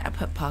 can we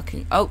put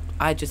parking? Oh,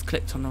 I just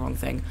clicked on the wrong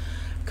thing.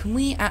 Can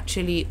we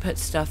actually put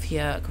stuff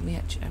here? Can we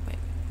actually, oh wait,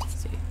 let's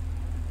see.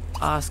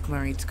 Ask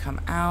Marie to come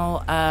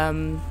out.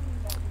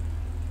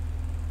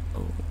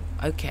 Oh,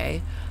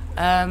 okay.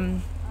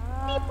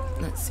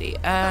 Let's see.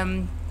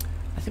 I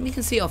think we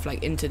can see off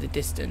like into the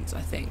distance,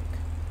 I think.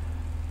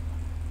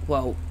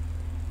 Well,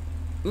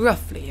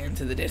 roughly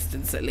into the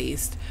distance at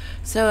least.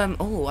 So,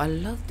 oh, I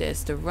love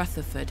this. The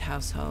Rutherford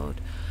household.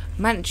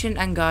 Mansion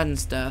and garden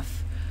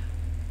stuff.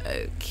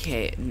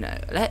 Okay, no.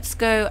 Let's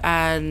go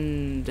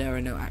and... There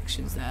are no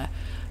actions there.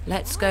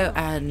 Let's go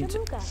and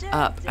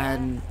up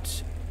and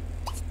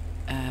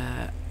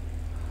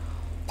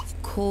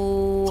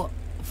call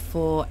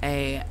for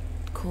a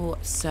call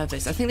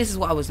service. I think this is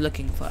what I was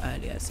looking for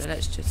earlier. So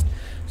let's just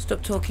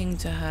stop talking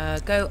to her.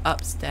 Go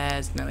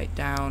upstairs. No, wait,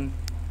 down.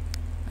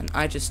 And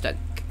I just stuck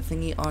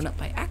thingy on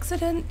by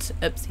accident.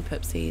 Oopsie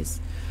poopsies.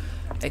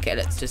 Okay,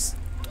 let's just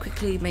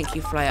quickly make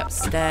you fly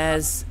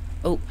upstairs.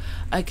 Oh,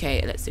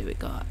 okay, let's see what we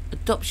got.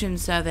 Adoption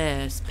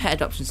service. Pet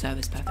adoption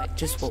service, perfect.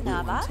 Just what we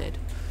wanted.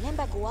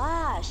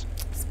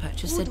 Let's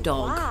purchase a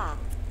dog.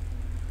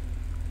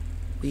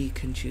 We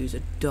can choose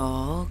a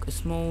dog, a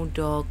small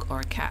dog, or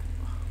a cat.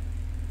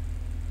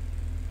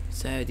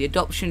 So the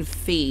adoption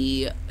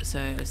fee,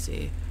 so let's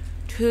see,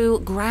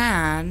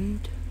 $2,000.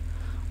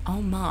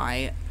 Oh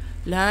my.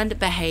 Learned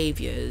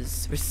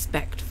behaviors,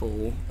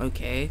 respectful.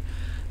 Okay,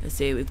 let's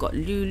see, we've got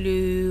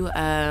Lulu.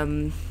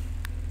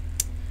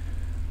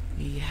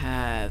 We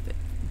have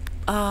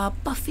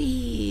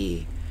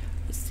Buffy.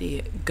 Let's see,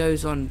 it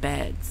goes on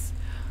beds.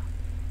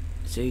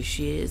 So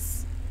she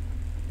is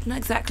not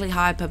exactly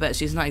hyper, but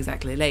she's not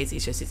exactly lazy.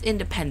 It's just, it's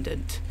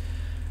independent.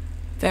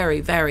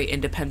 Very, very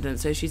independent.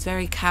 So she's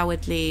very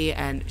cowardly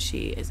and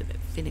she is a bit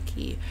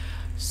finicky.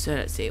 So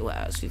let's see what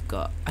else we've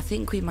got. I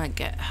think we might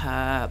get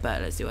her,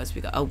 but let's see what else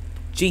we got. Oh,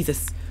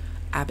 Jesus.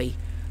 Abby.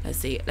 Let's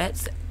see.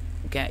 Let's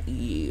get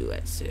you.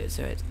 Let's see.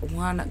 So it's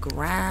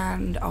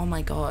 $1,000. Oh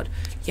my god.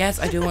 Yes,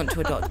 I do want to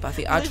adopt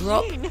Buffy. I'll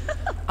drop.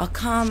 I'll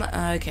come.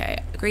 Okay.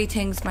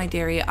 Greetings, my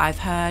dearie. I've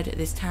heard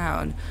this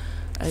town.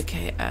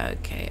 Okay,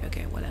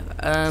 okay, whatever.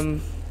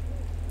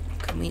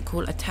 Can we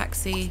call a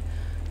taxi?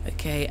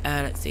 Okay,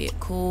 let's see.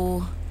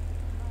 Call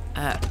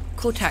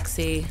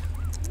taxi.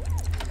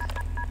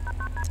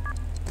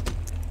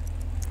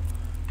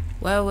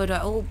 Where would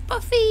I... Oh,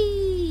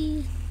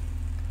 Buffy!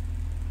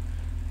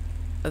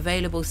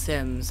 Available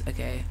Sims.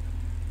 Okay.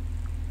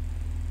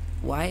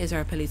 Why is there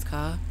a police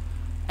car?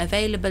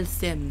 Available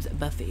Sims,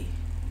 Buffy.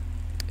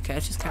 Okay,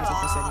 let's just cancel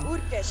for a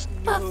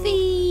second.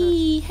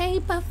 Buffy! Hey,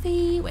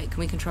 Buffy! Wait, can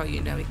we control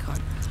you? No, we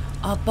can't.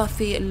 Oh,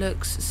 Buffy, it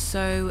looks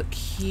so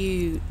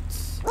cute.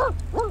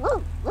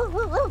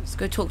 Let's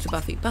go talk to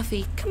Buffy.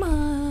 Buffy, come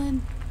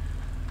on!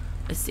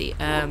 Let's see,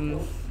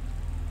 let's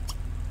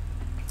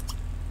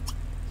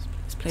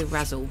play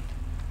Razzle.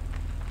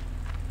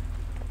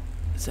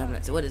 So,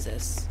 what is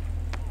this?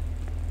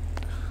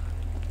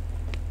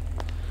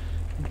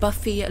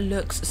 Buffy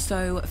looks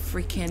so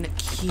freaking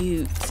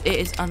cute. It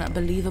is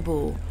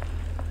unbelievable.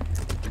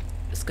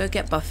 Let's go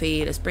get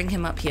Buffy. Let's bring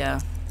him up here.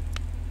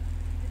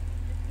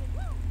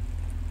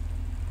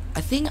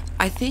 I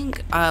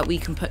think we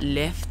can put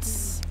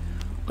lifts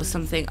or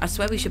something. I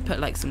swear we should put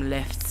like some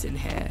lifts in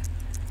here.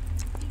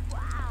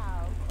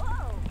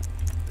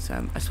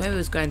 So I swear we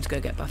was going to go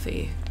get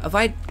Buffy. Have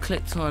I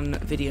clicked on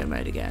video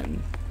mode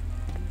again?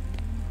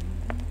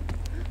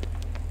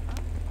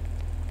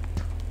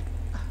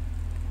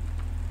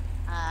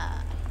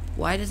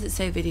 Why does it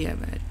say video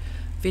mode?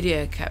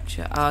 Video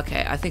capture. Oh,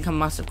 okay, I think I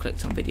must have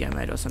clicked on video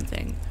mode or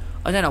something.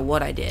 I don't know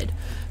what I did.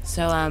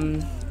 So,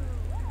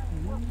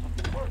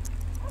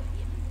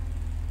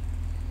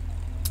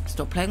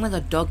 stop playing with a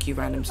dog, you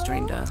random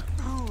stranger.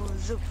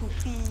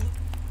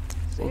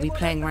 We'll be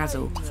playing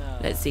Razzle.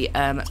 Let's see,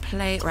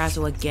 play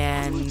Razzle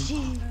again.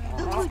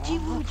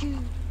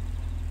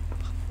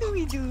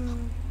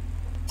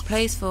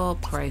 Plays for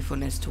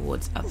prayerfulness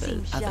towards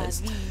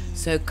others.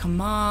 So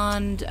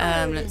command,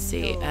 let's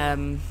see,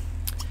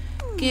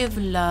 give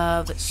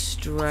love,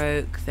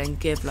 stroke, then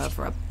give love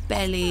rub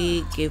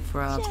belly, give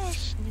rub,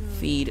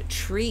 feed,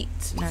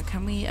 treat. Now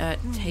can we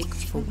take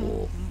for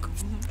walk?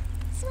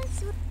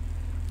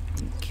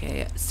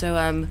 Okay, so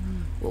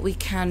what we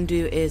can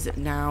do is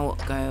now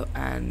go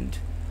and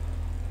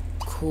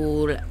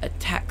call a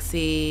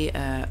taxi,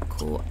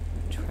 call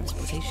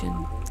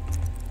transportation.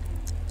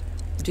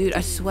 Dude,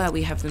 I swear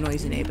we have the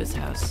noisy neighbor's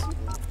house.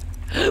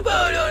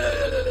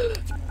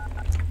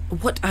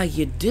 What are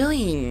you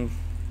doing?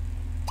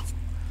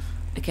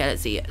 Okay,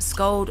 let's see.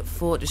 Scold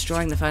for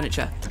destroying the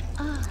furniture.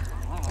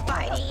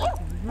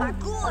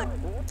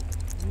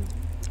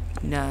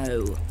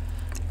 No.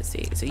 Let's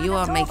see. So you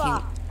are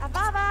making...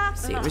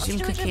 Let's see. Resume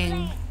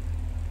cooking.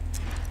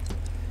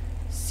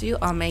 So you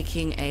are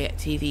making a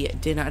TV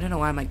dinner. I don't know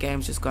why my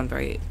game's just gone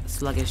very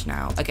sluggish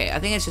now. Okay, I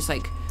think it's just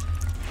like...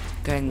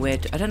 going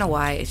weird. I don't know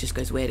why, it just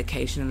goes weird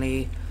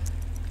occasionally.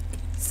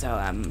 So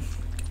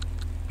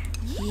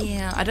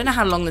yeah, I don't know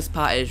how long this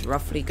part is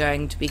roughly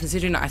going to be,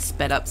 considering that I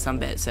sped up some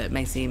bits, so it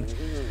may seem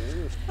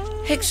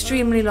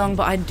extremely long,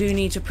 but I do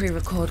need to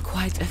pre-record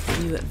quite a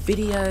few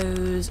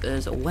videos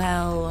as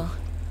well.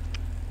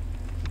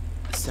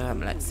 So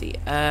let's see.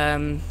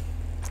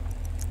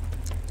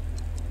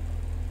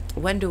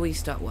 When do we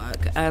start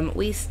work?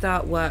 We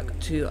start work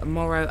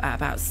tomorrow at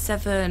about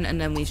 7, and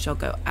then we shall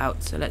go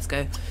out. So let's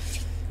go.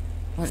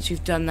 Once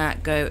you've done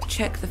that, go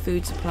check the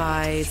food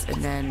supplies,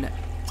 and then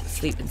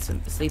sleep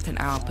in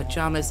our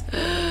pajamas.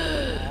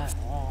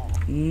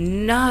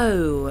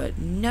 No,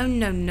 no,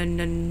 no, no,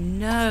 no,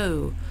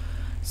 no.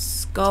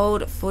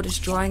 Scold for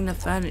destroying the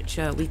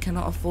furniture. We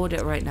cannot afford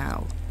it right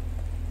now.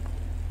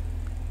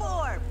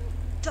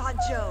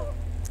 Donjo.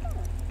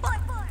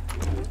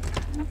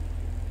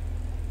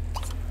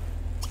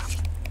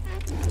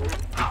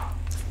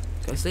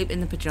 Go sleep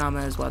in the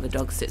pajamas while the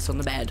dog sits on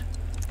the bed.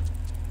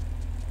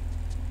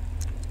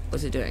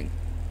 What's it doing?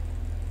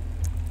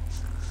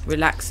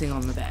 Relaxing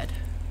on the bed.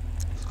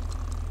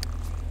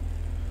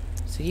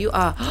 So you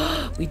are...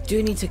 we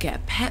do need to get a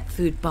pet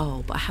food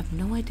bowl, but I have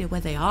no idea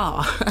where they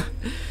are.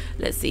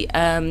 Let's see.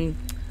 Let's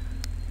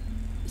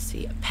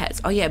see.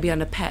 Pets. Oh yeah, it'd be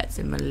under pets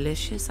in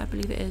malicious, I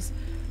believe it is.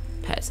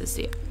 Pets. Let's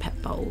see. Pet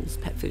bowls.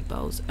 Pet food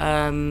bowls.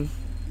 Let's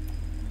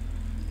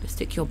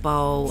stick your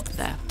bowl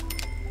there.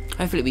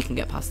 Hopefully we can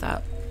get past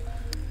that.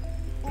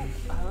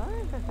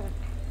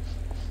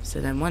 So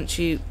then once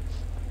you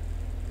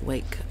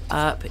wake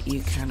up,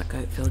 you can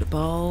go fill the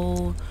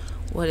bowl.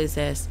 What is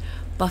this?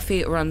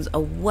 Buffy runs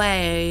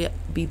away,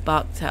 be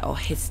barked at or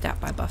hissed at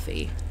by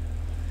Buffy.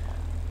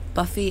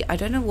 Buffy, I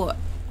don't know what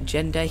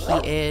gender he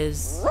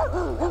is.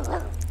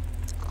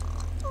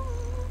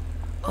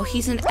 Oh,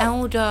 he's an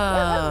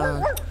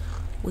elder.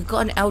 We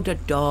got an elder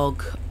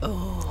dog.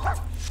 Oh.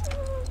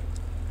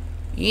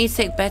 You need to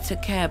take better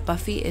care.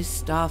 Buffy is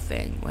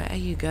starving. Where are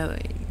you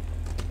going?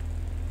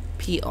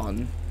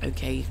 Peon.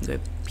 Okay, you can go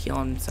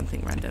peon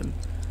something random.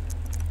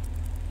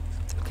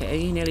 Okay, are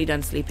you nearly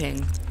done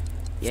sleeping?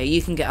 Yeah,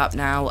 you can get up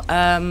now.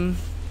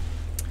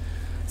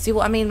 See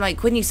what I mean?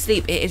 Like, when you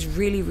sleep, it is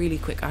really, really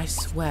quick. I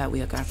swear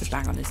we are going to have to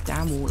bang on this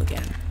damn wall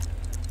again.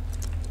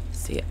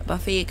 See,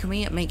 Buffy, can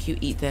we make you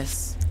eat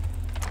this?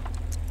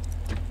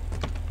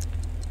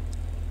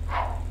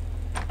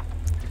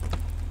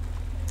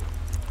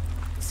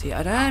 See,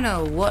 I don't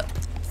know what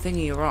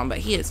thingy you're on, but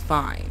he is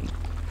fine.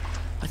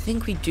 I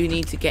think we do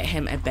need to get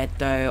him a bed,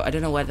 though. I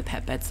don't know where the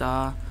pet beds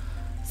are.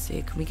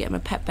 See, can we get him a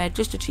pet bed?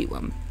 Just a cheap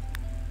one.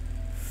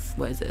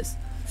 What is this?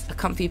 A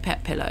comfy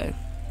pet pillow.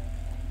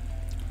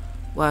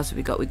 What else have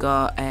we got? We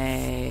got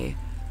a...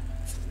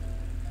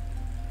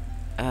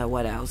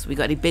 what else? We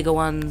got any bigger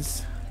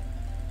ones?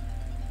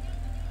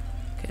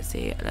 Okay,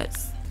 see,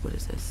 let's... What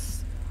is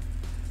this?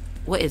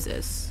 What is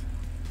this?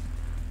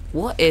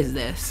 What is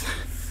this?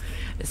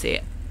 Let's see.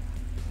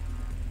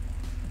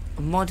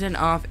 A modern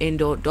ARF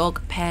indoor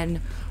dog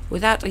pen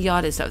without a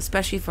yard itself,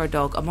 especially for a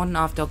dog. A modern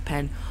ARF dog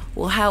pen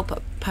will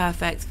help,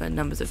 perfect for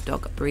numbers of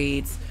dog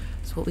breeds.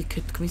 So what we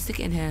could... Can we stick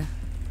it in here?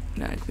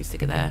 No, can we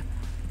stick it there?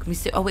 Can we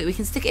stick... Oh wait, we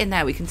can stick it in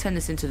there. We can turn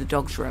this into the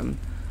dog's room.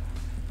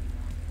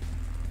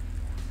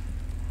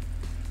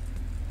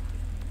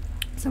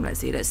 So let's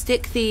see. Let's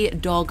stick the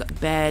dog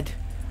bed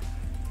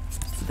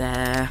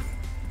there.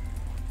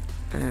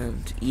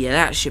 And yeah,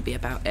 that should be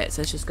about it.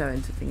 So let's just go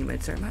into thingy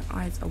mode. Sorry, my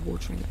eyes are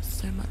watering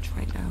so much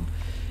right now.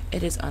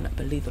 It is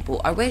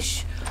unbelievable. I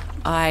wish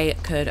I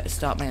could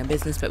start my own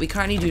business, but we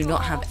currently do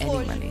not have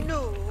any money.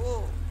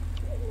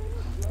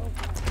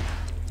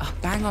 Oh,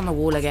 bang on the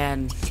wall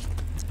again.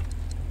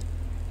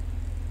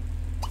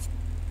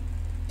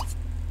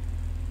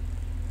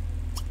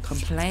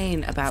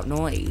 Complain about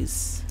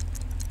noise.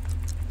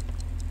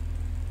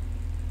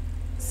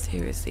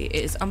 Seriously,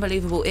 it is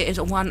unbelievable. It is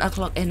 1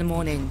 o'clock in the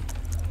morning.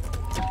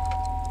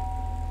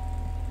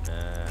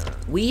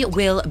 We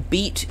will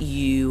beat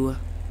you.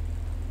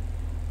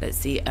 Let's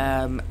see,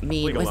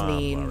 mean, where's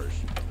mean?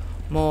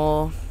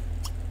 More.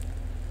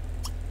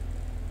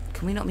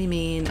 Can we not be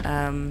mean?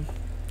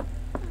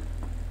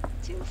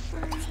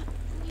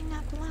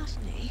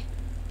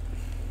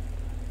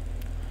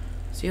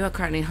 So you are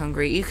currently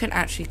hungry. You can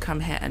actually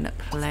come here and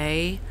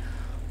play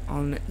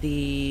on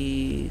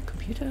the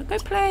computer. Go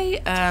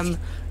play,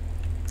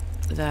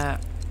 no,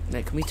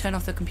 can we turn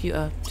off the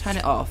computer? Turn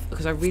it off,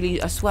 because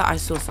I swear I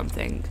saw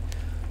something.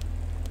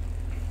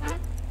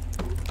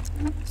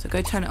 So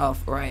go turn it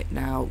off right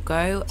now.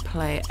 Go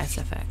play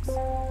SFX.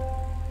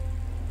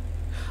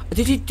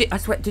 I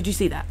swear, did you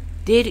see that?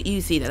 Did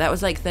you see that? That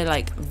was like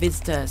the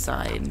visitor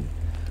sign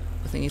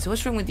thingy. So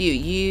what's wrong with you?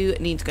 You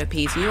need to go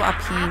pee. So you are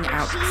peeing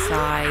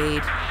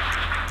outside,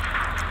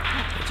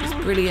 which is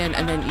brilliant.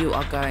 And then you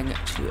are going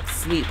to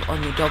sleep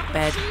on your dog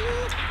bed,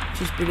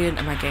 which is brilliant.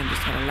 And my game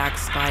just had a lag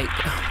spike.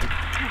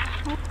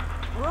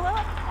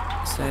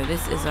 So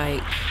this is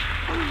like,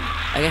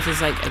 I guess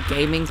it's like a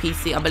gaming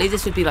PC. I believe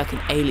this would be like an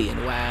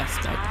Alienware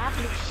spec.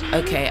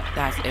 Okay,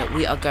 that's it.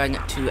 We are going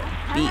to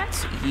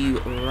beat you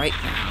right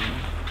now.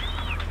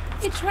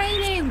 It's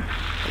raining.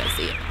 Let's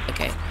see.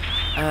 Okay.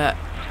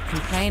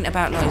 Complain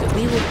about noise.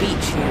 We will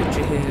beat you,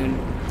 Jahoon.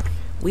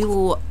 We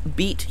will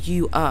beat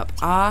you up.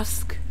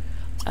 Ask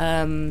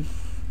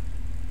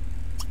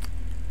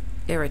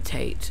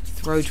Irritate.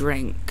 Throw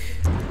drink.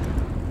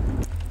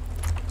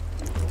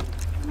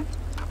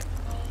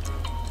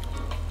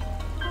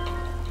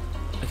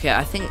 Okay,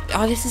 I think...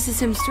 Oh, this is The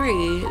Sims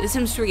 3. The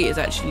Sims 3 is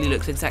actually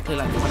looks exactly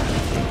like the one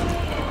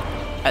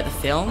at the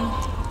film.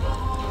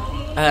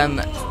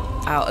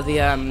 Out of the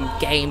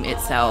game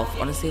itself.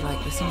 Honestly,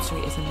 like, The Sims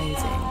 3 is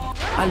amazing.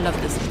 I love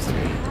The Sims 3.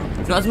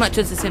 Not as much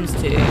as The Sims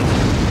 2. Yeah,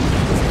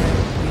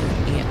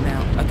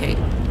 now. Okay.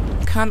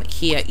 Come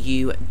here,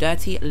 you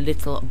dirty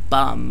little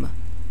bum.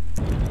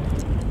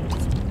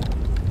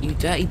 You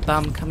dirty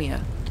bum, come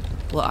here.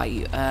 What are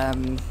you?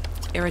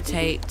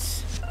 Irritate.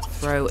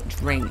 Throw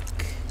drink.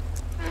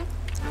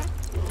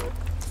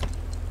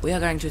 We are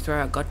going to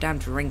throw a goddamn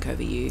drink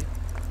over you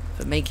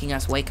for making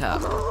us wake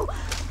up.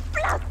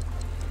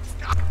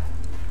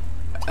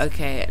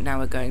 Okay, now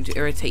we're going to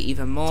irritate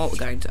even more. We're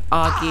going to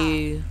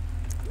argue.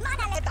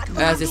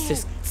 As this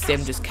just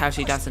sim just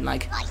casually dancing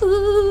like,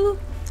 ooh,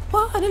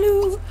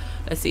 Waterloo.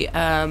 Let's see.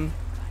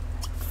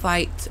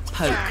 Fight,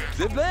 poke.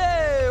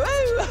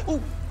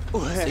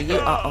 So you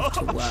are off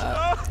to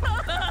work.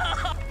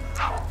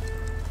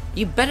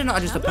 You better not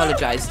just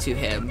apologize to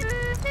him.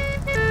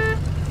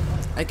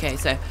 Okay,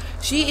 so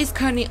she is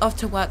currently off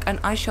to work, and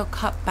I shall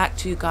cut back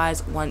to you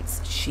guys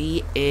once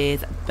she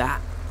is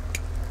back.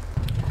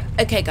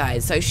 Okay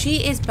guys, so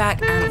she is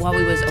back, and while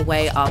we was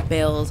away, our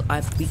bills,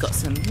 we got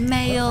some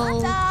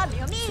mail.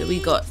 So we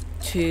got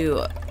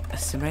 2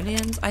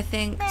 simoleons, I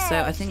think.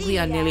 So I think we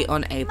are nearly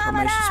on a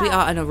promotion. So we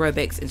are an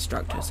aerobics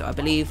instructor, so I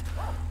believe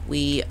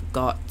we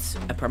got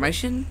a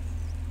promotion.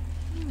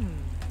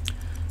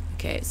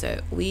 Okay, so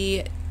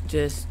we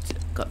just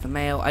got the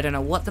mail. I don't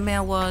know what the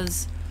mail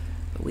was,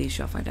 but we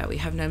shall find out. We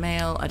have no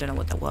mail. I don't know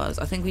what that was.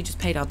 I think we just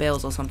paid our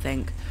bills or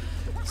something.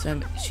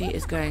 So she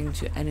is going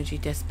to energy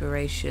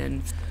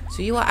desperation.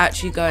 So you are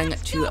actually going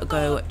to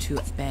go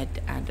to bed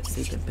and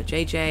sleep in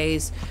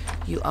PJs.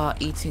 You are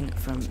eating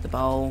from the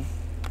bowl.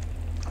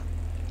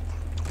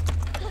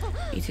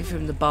 Eating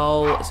from the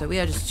bowl. So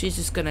she's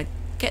just gonna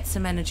get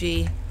some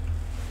energy.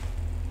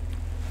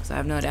 So I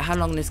have no idea how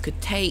long this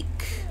could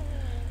take.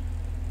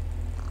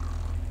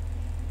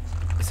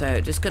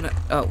 So just gonna,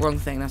 oh, wrong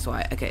thing, that's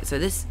why. Okay, so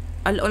this,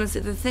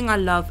 honestly, the thing I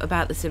love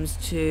about The Sims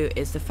 2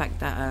 is the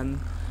fact that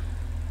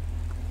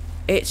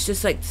it's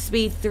just like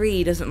Speed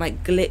 3 doesn't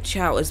like glitch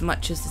out as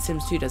much as The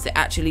Sims 2 does. It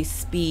actually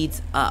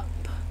speeds up,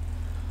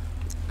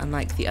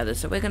 unlike the others.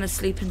 So we're gonna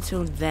sleep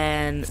until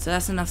then. So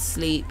that's enough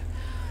sleep.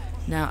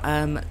 Now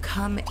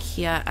come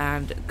here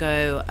and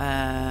go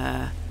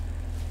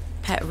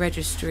pet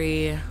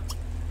registry.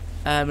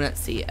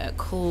 Let's see,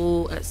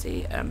 call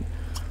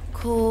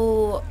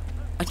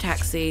a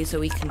taxi so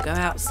we can go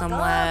out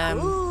somewhere.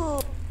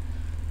 Let's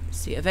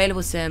see,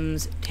 available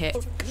Sims, tick.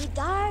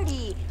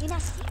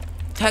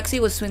 Taxi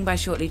will swing by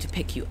shortly to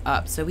pick you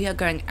up. So we are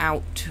going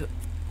out to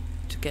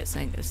get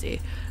something. Let's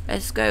see.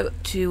 Let's go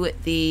to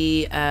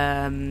the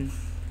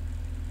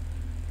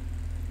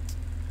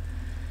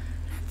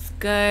let's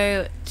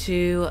go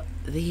to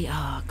the,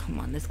 oh come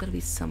on, there's gotta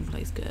be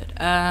someplace good.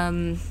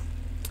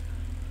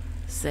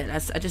 So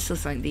I just saw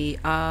something, the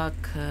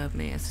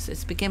Archimist.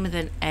 It's begin with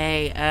an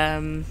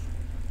A.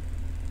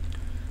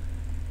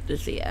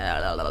 Let's see,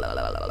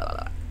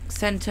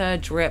 Center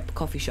Drip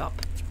Coffee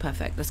Shop.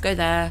 Perfect, let's go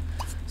there.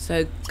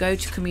 So go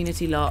to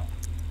community lot.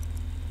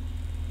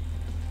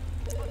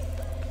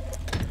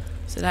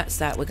 So that's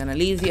that. We're gonna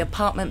leave the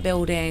apartment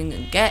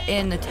building, get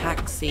in the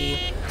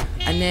taxi,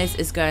 and this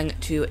is going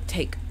to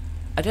take,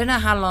 I don't know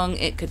how long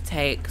it could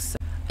take. So,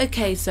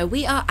 okay, so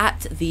we are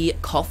at the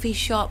coffee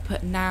shop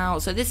now.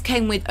 So this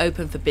came with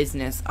open for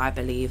business, I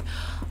believe.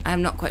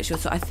 I'm not quite sure.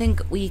 So I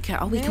think we can.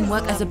 Oh, we can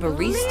work as a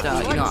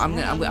barista. You know, I'm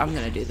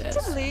gonna do this.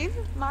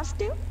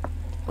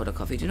 Order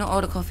coffee. Do not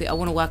order coffee. I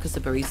want to work as a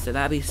barista.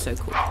 That'd be so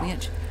cool. Can we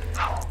actually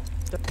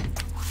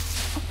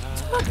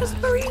work as a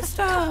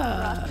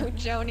barista?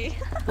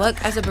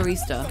 Work as a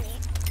barista.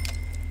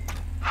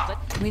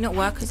 Can we not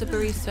work as a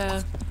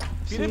barista?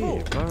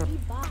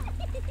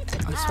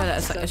 I swear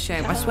that's like a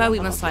shame. I swear we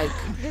must like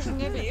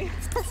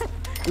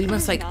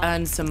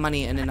earn some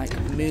money and then like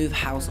move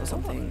house or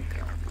something.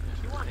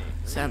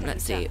 So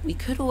let's see. We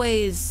could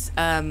always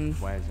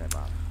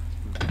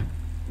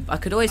I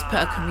could always put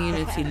a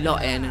community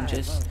lot in and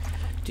just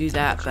do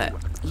that, but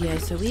yeah,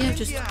 so we have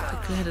just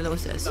quickly had a look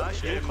at this.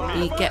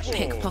 We get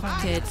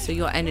pickpocketed, so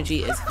your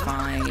energy is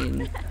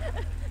fine.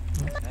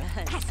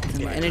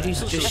 And my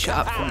energy's just shut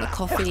up from the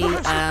coffee.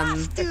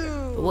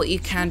 But what you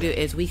can do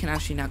is we can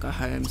actually now go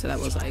home, so that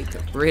was like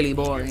really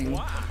boring.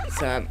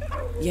 So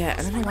yeah,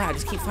 I don't know why I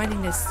just keep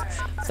finding this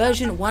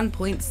version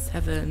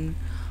 1.17.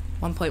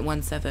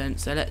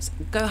 So let's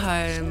go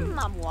home.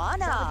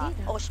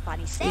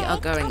 We are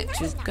going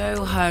to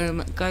go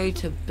home, go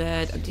to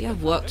bed. Do you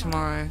have work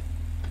tomorrow?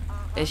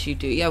 Yes, you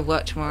do. You have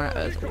work tomorrow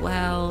as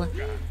well.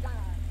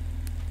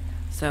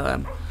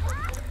 So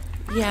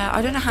yeah,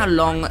 I don't know how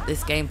long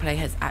this gameplay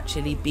has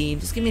actually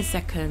been. Just give me a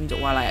second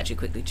while I actually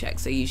quickly check.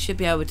 So you should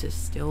be able to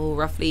still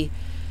roughly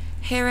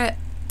hear it.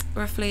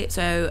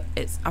 So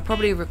I'll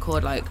probably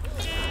record like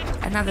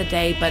another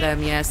day. But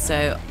yeah,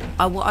 so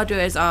what I'll do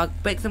is I'll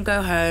make them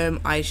go home.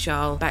 I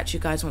shall batch you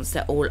guys once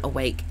they're all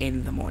awake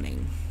in the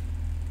morning.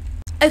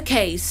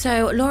 Okay,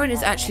 so Lauren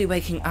is actually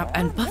waking up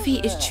and Buffy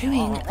is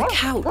chewing the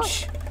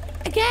couch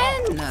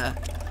again.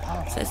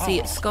 So let's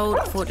see,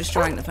 scold for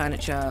destroying the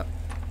furniture.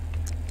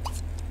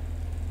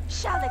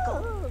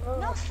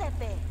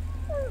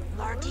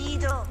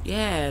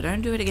 Yeah,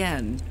 don't do it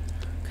again.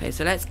 Okay,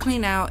 so let's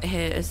clean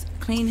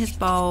his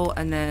bowl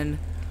and then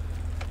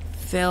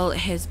fill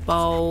his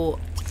bowl.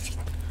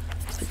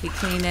 Quickly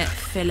clean it,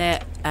 fill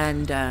it,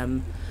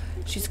 and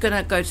she's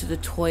gonna go to the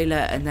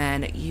toilet, and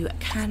then you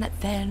can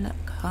then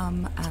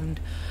come and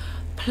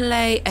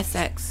play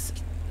SX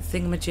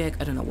thingamajig.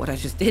 I don't know what I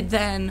just did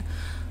then,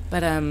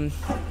 but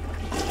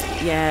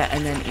yeah,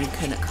 and then you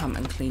can come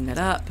and clean that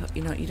up.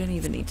 You know, you don't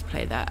even need to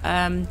play that.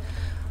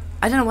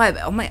 I don't know why,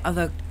 but on my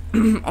other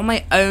on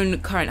my own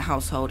current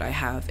household I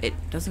have, it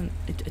doesn't,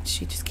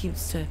 she just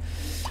keeps to,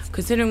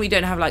 considering we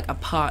don't have like a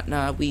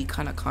partner, we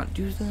kind of can't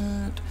do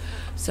that.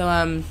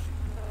 So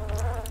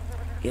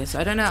yeah, so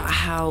I don't know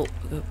how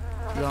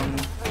long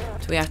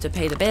do we have to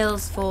pay the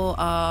bills for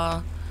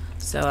our,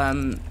 so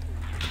can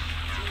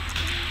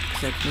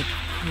we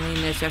clean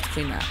this? We have to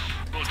clean that.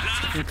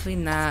 So we can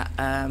clean that.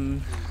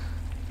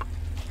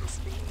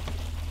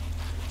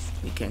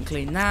 We can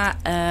clean that.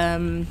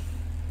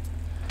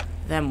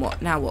 Then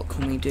what? Now what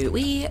can we do?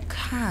 We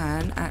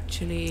can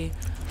actually,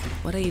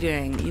 what are you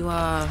doing? You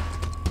are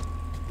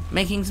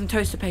making some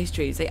toaster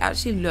pastries. They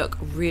actually look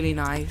really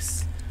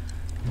nice.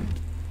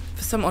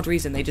 For some odd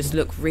reason, they just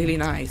look really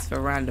nice for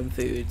random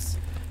foods.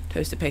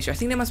 Toaster pastry. I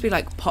think they must be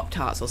like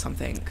Pop-Tarts or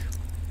something.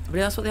 But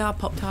that's what they are,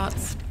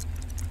 Pop-Tarts.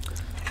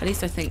 At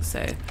least I think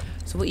so.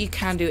 So what you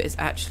can do is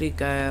actually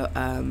go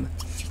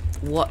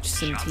watch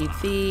some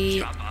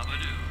TV.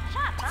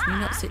 Can you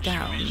not sit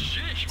down?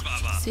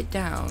 Sit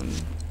down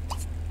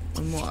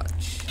and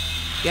watch.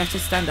 You have to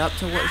stand up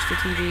to watch the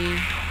TV.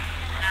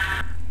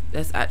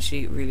 That's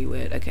actually really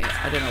weird. Okay,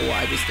 I don't know what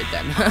I just did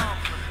then.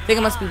 I think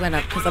it must be when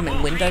because I'm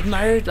in windowed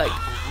mode. Like,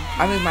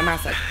 I move my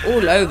mouse like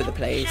all over the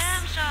place.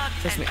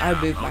 Trust me, I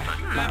move my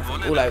mouse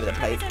like, all over the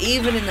place.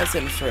 Even in The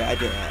Sims 3, I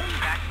do it.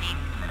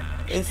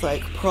 It's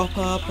like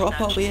proper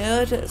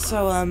weird.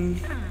 So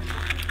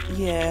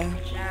yeah.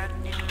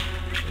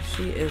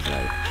 She is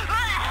like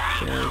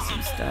doing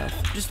some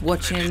stuff. Just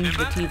watching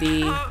the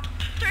TV.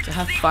 So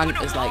her fun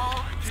is like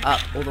up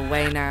all the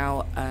way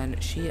now,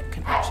 and she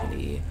can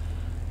actually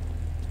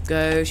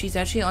go. She's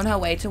actually on her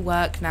way to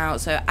work now.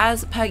 So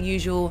as per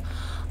usual,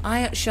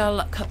 I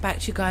shall cut back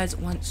to you guys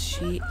once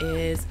she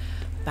is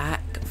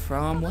back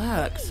from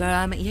work. So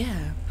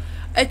yeah.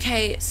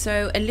 Okay,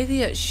 so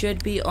Olivia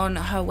should be on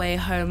her way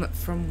home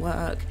from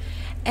work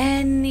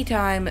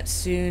anytime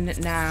soon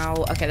now.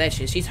 Okay, there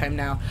she is. She's home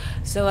now.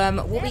 So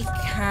what we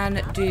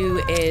can do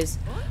is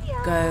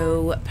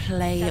go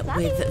play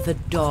with the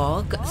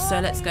dog. So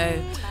let's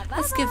go.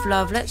 Let's give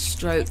love. Let's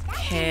stroke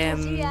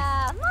him.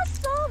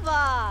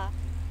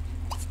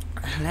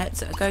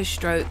 Let's go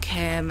stroke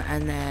him,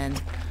 and then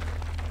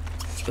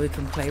we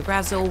can play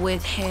Razzle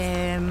with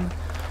him.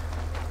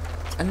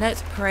 And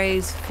let's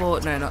praise for,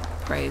 no, not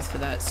praise for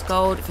that,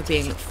 scold for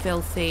being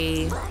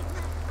filthy.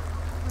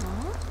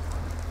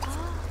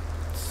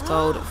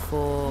 Scold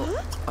for,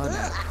 oh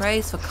no,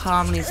 praise for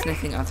calmly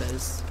sniffing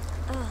others.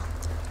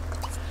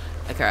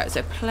 Okay, right,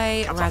 so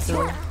play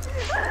Razzle.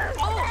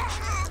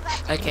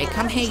 Okay,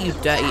 come here, you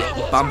dirty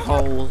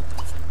bumhole.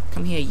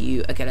 Come here,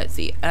 you. Okay, let's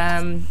see.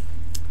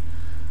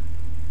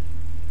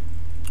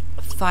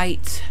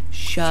 Fight,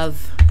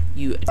 shove,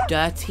 you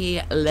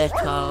dirty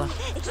little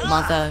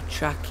mother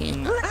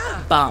tracking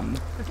bum.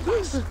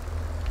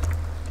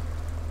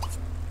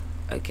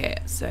 Okay,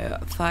 so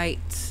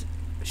fight,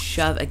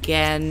 shove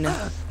again.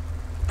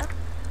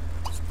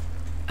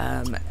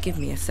 Give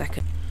me a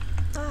second.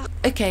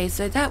 Okay,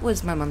 so that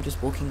was my mum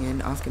just walking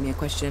in, asking me a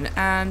question,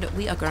 and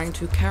we are going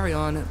to carry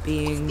on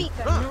being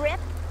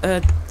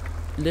a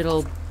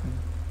little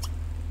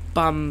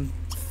bum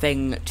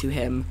thing to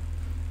him.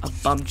 A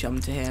bum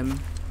chum to him.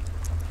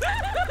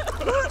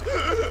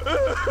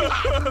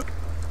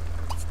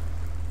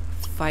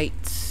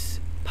 Fight,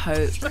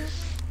 poke.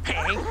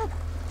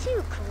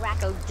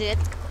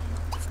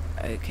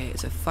 Okay,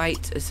 so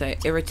fight, so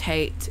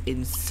irritate,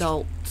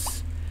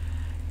 insult,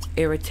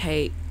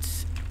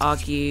 irritate,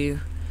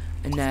 argue,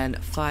 and then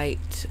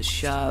fight,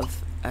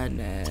 shove, and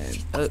then,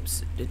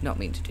 oops, did not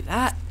mean to do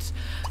that.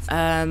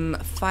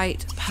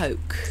 Fight,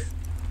 poke.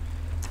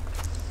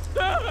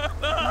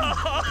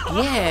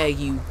 Yeah,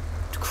 you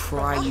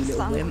cry, you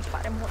little wimp.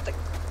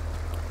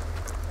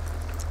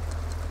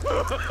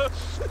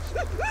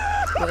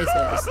 What is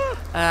this?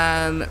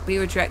 Be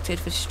rejected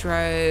for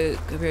stroke,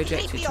 be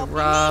rejected to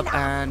rub,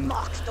 and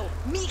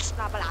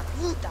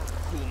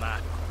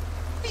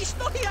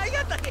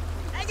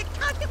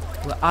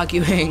we're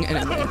arguing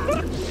and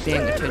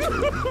being a total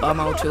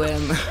bumhole to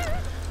him.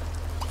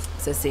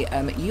 So see,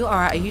 are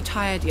you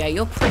tired? Yeah,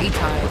 you're pretty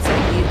tired. So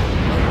you,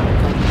 oh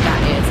god,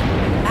 that is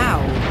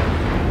loud.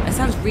 It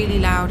sounds really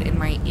loud in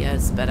my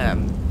ears, but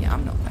yeah,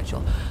 I'm not quite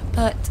sure.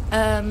 But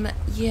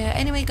yeah,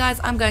 anyway guys,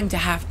 I'm going to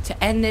have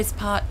to end this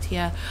part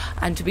here,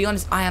 and to be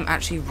honest, I am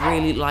actually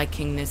really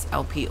liking this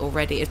LP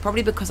already. It's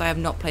probably because I have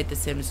not played The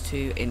Sims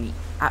 2 in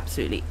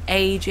absolutely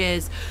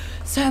ages.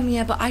 So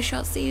yeah, but I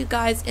shall see you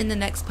guys in the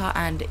next part,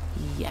 and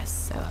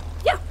yes, so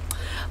yeah,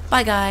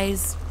 bye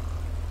guys.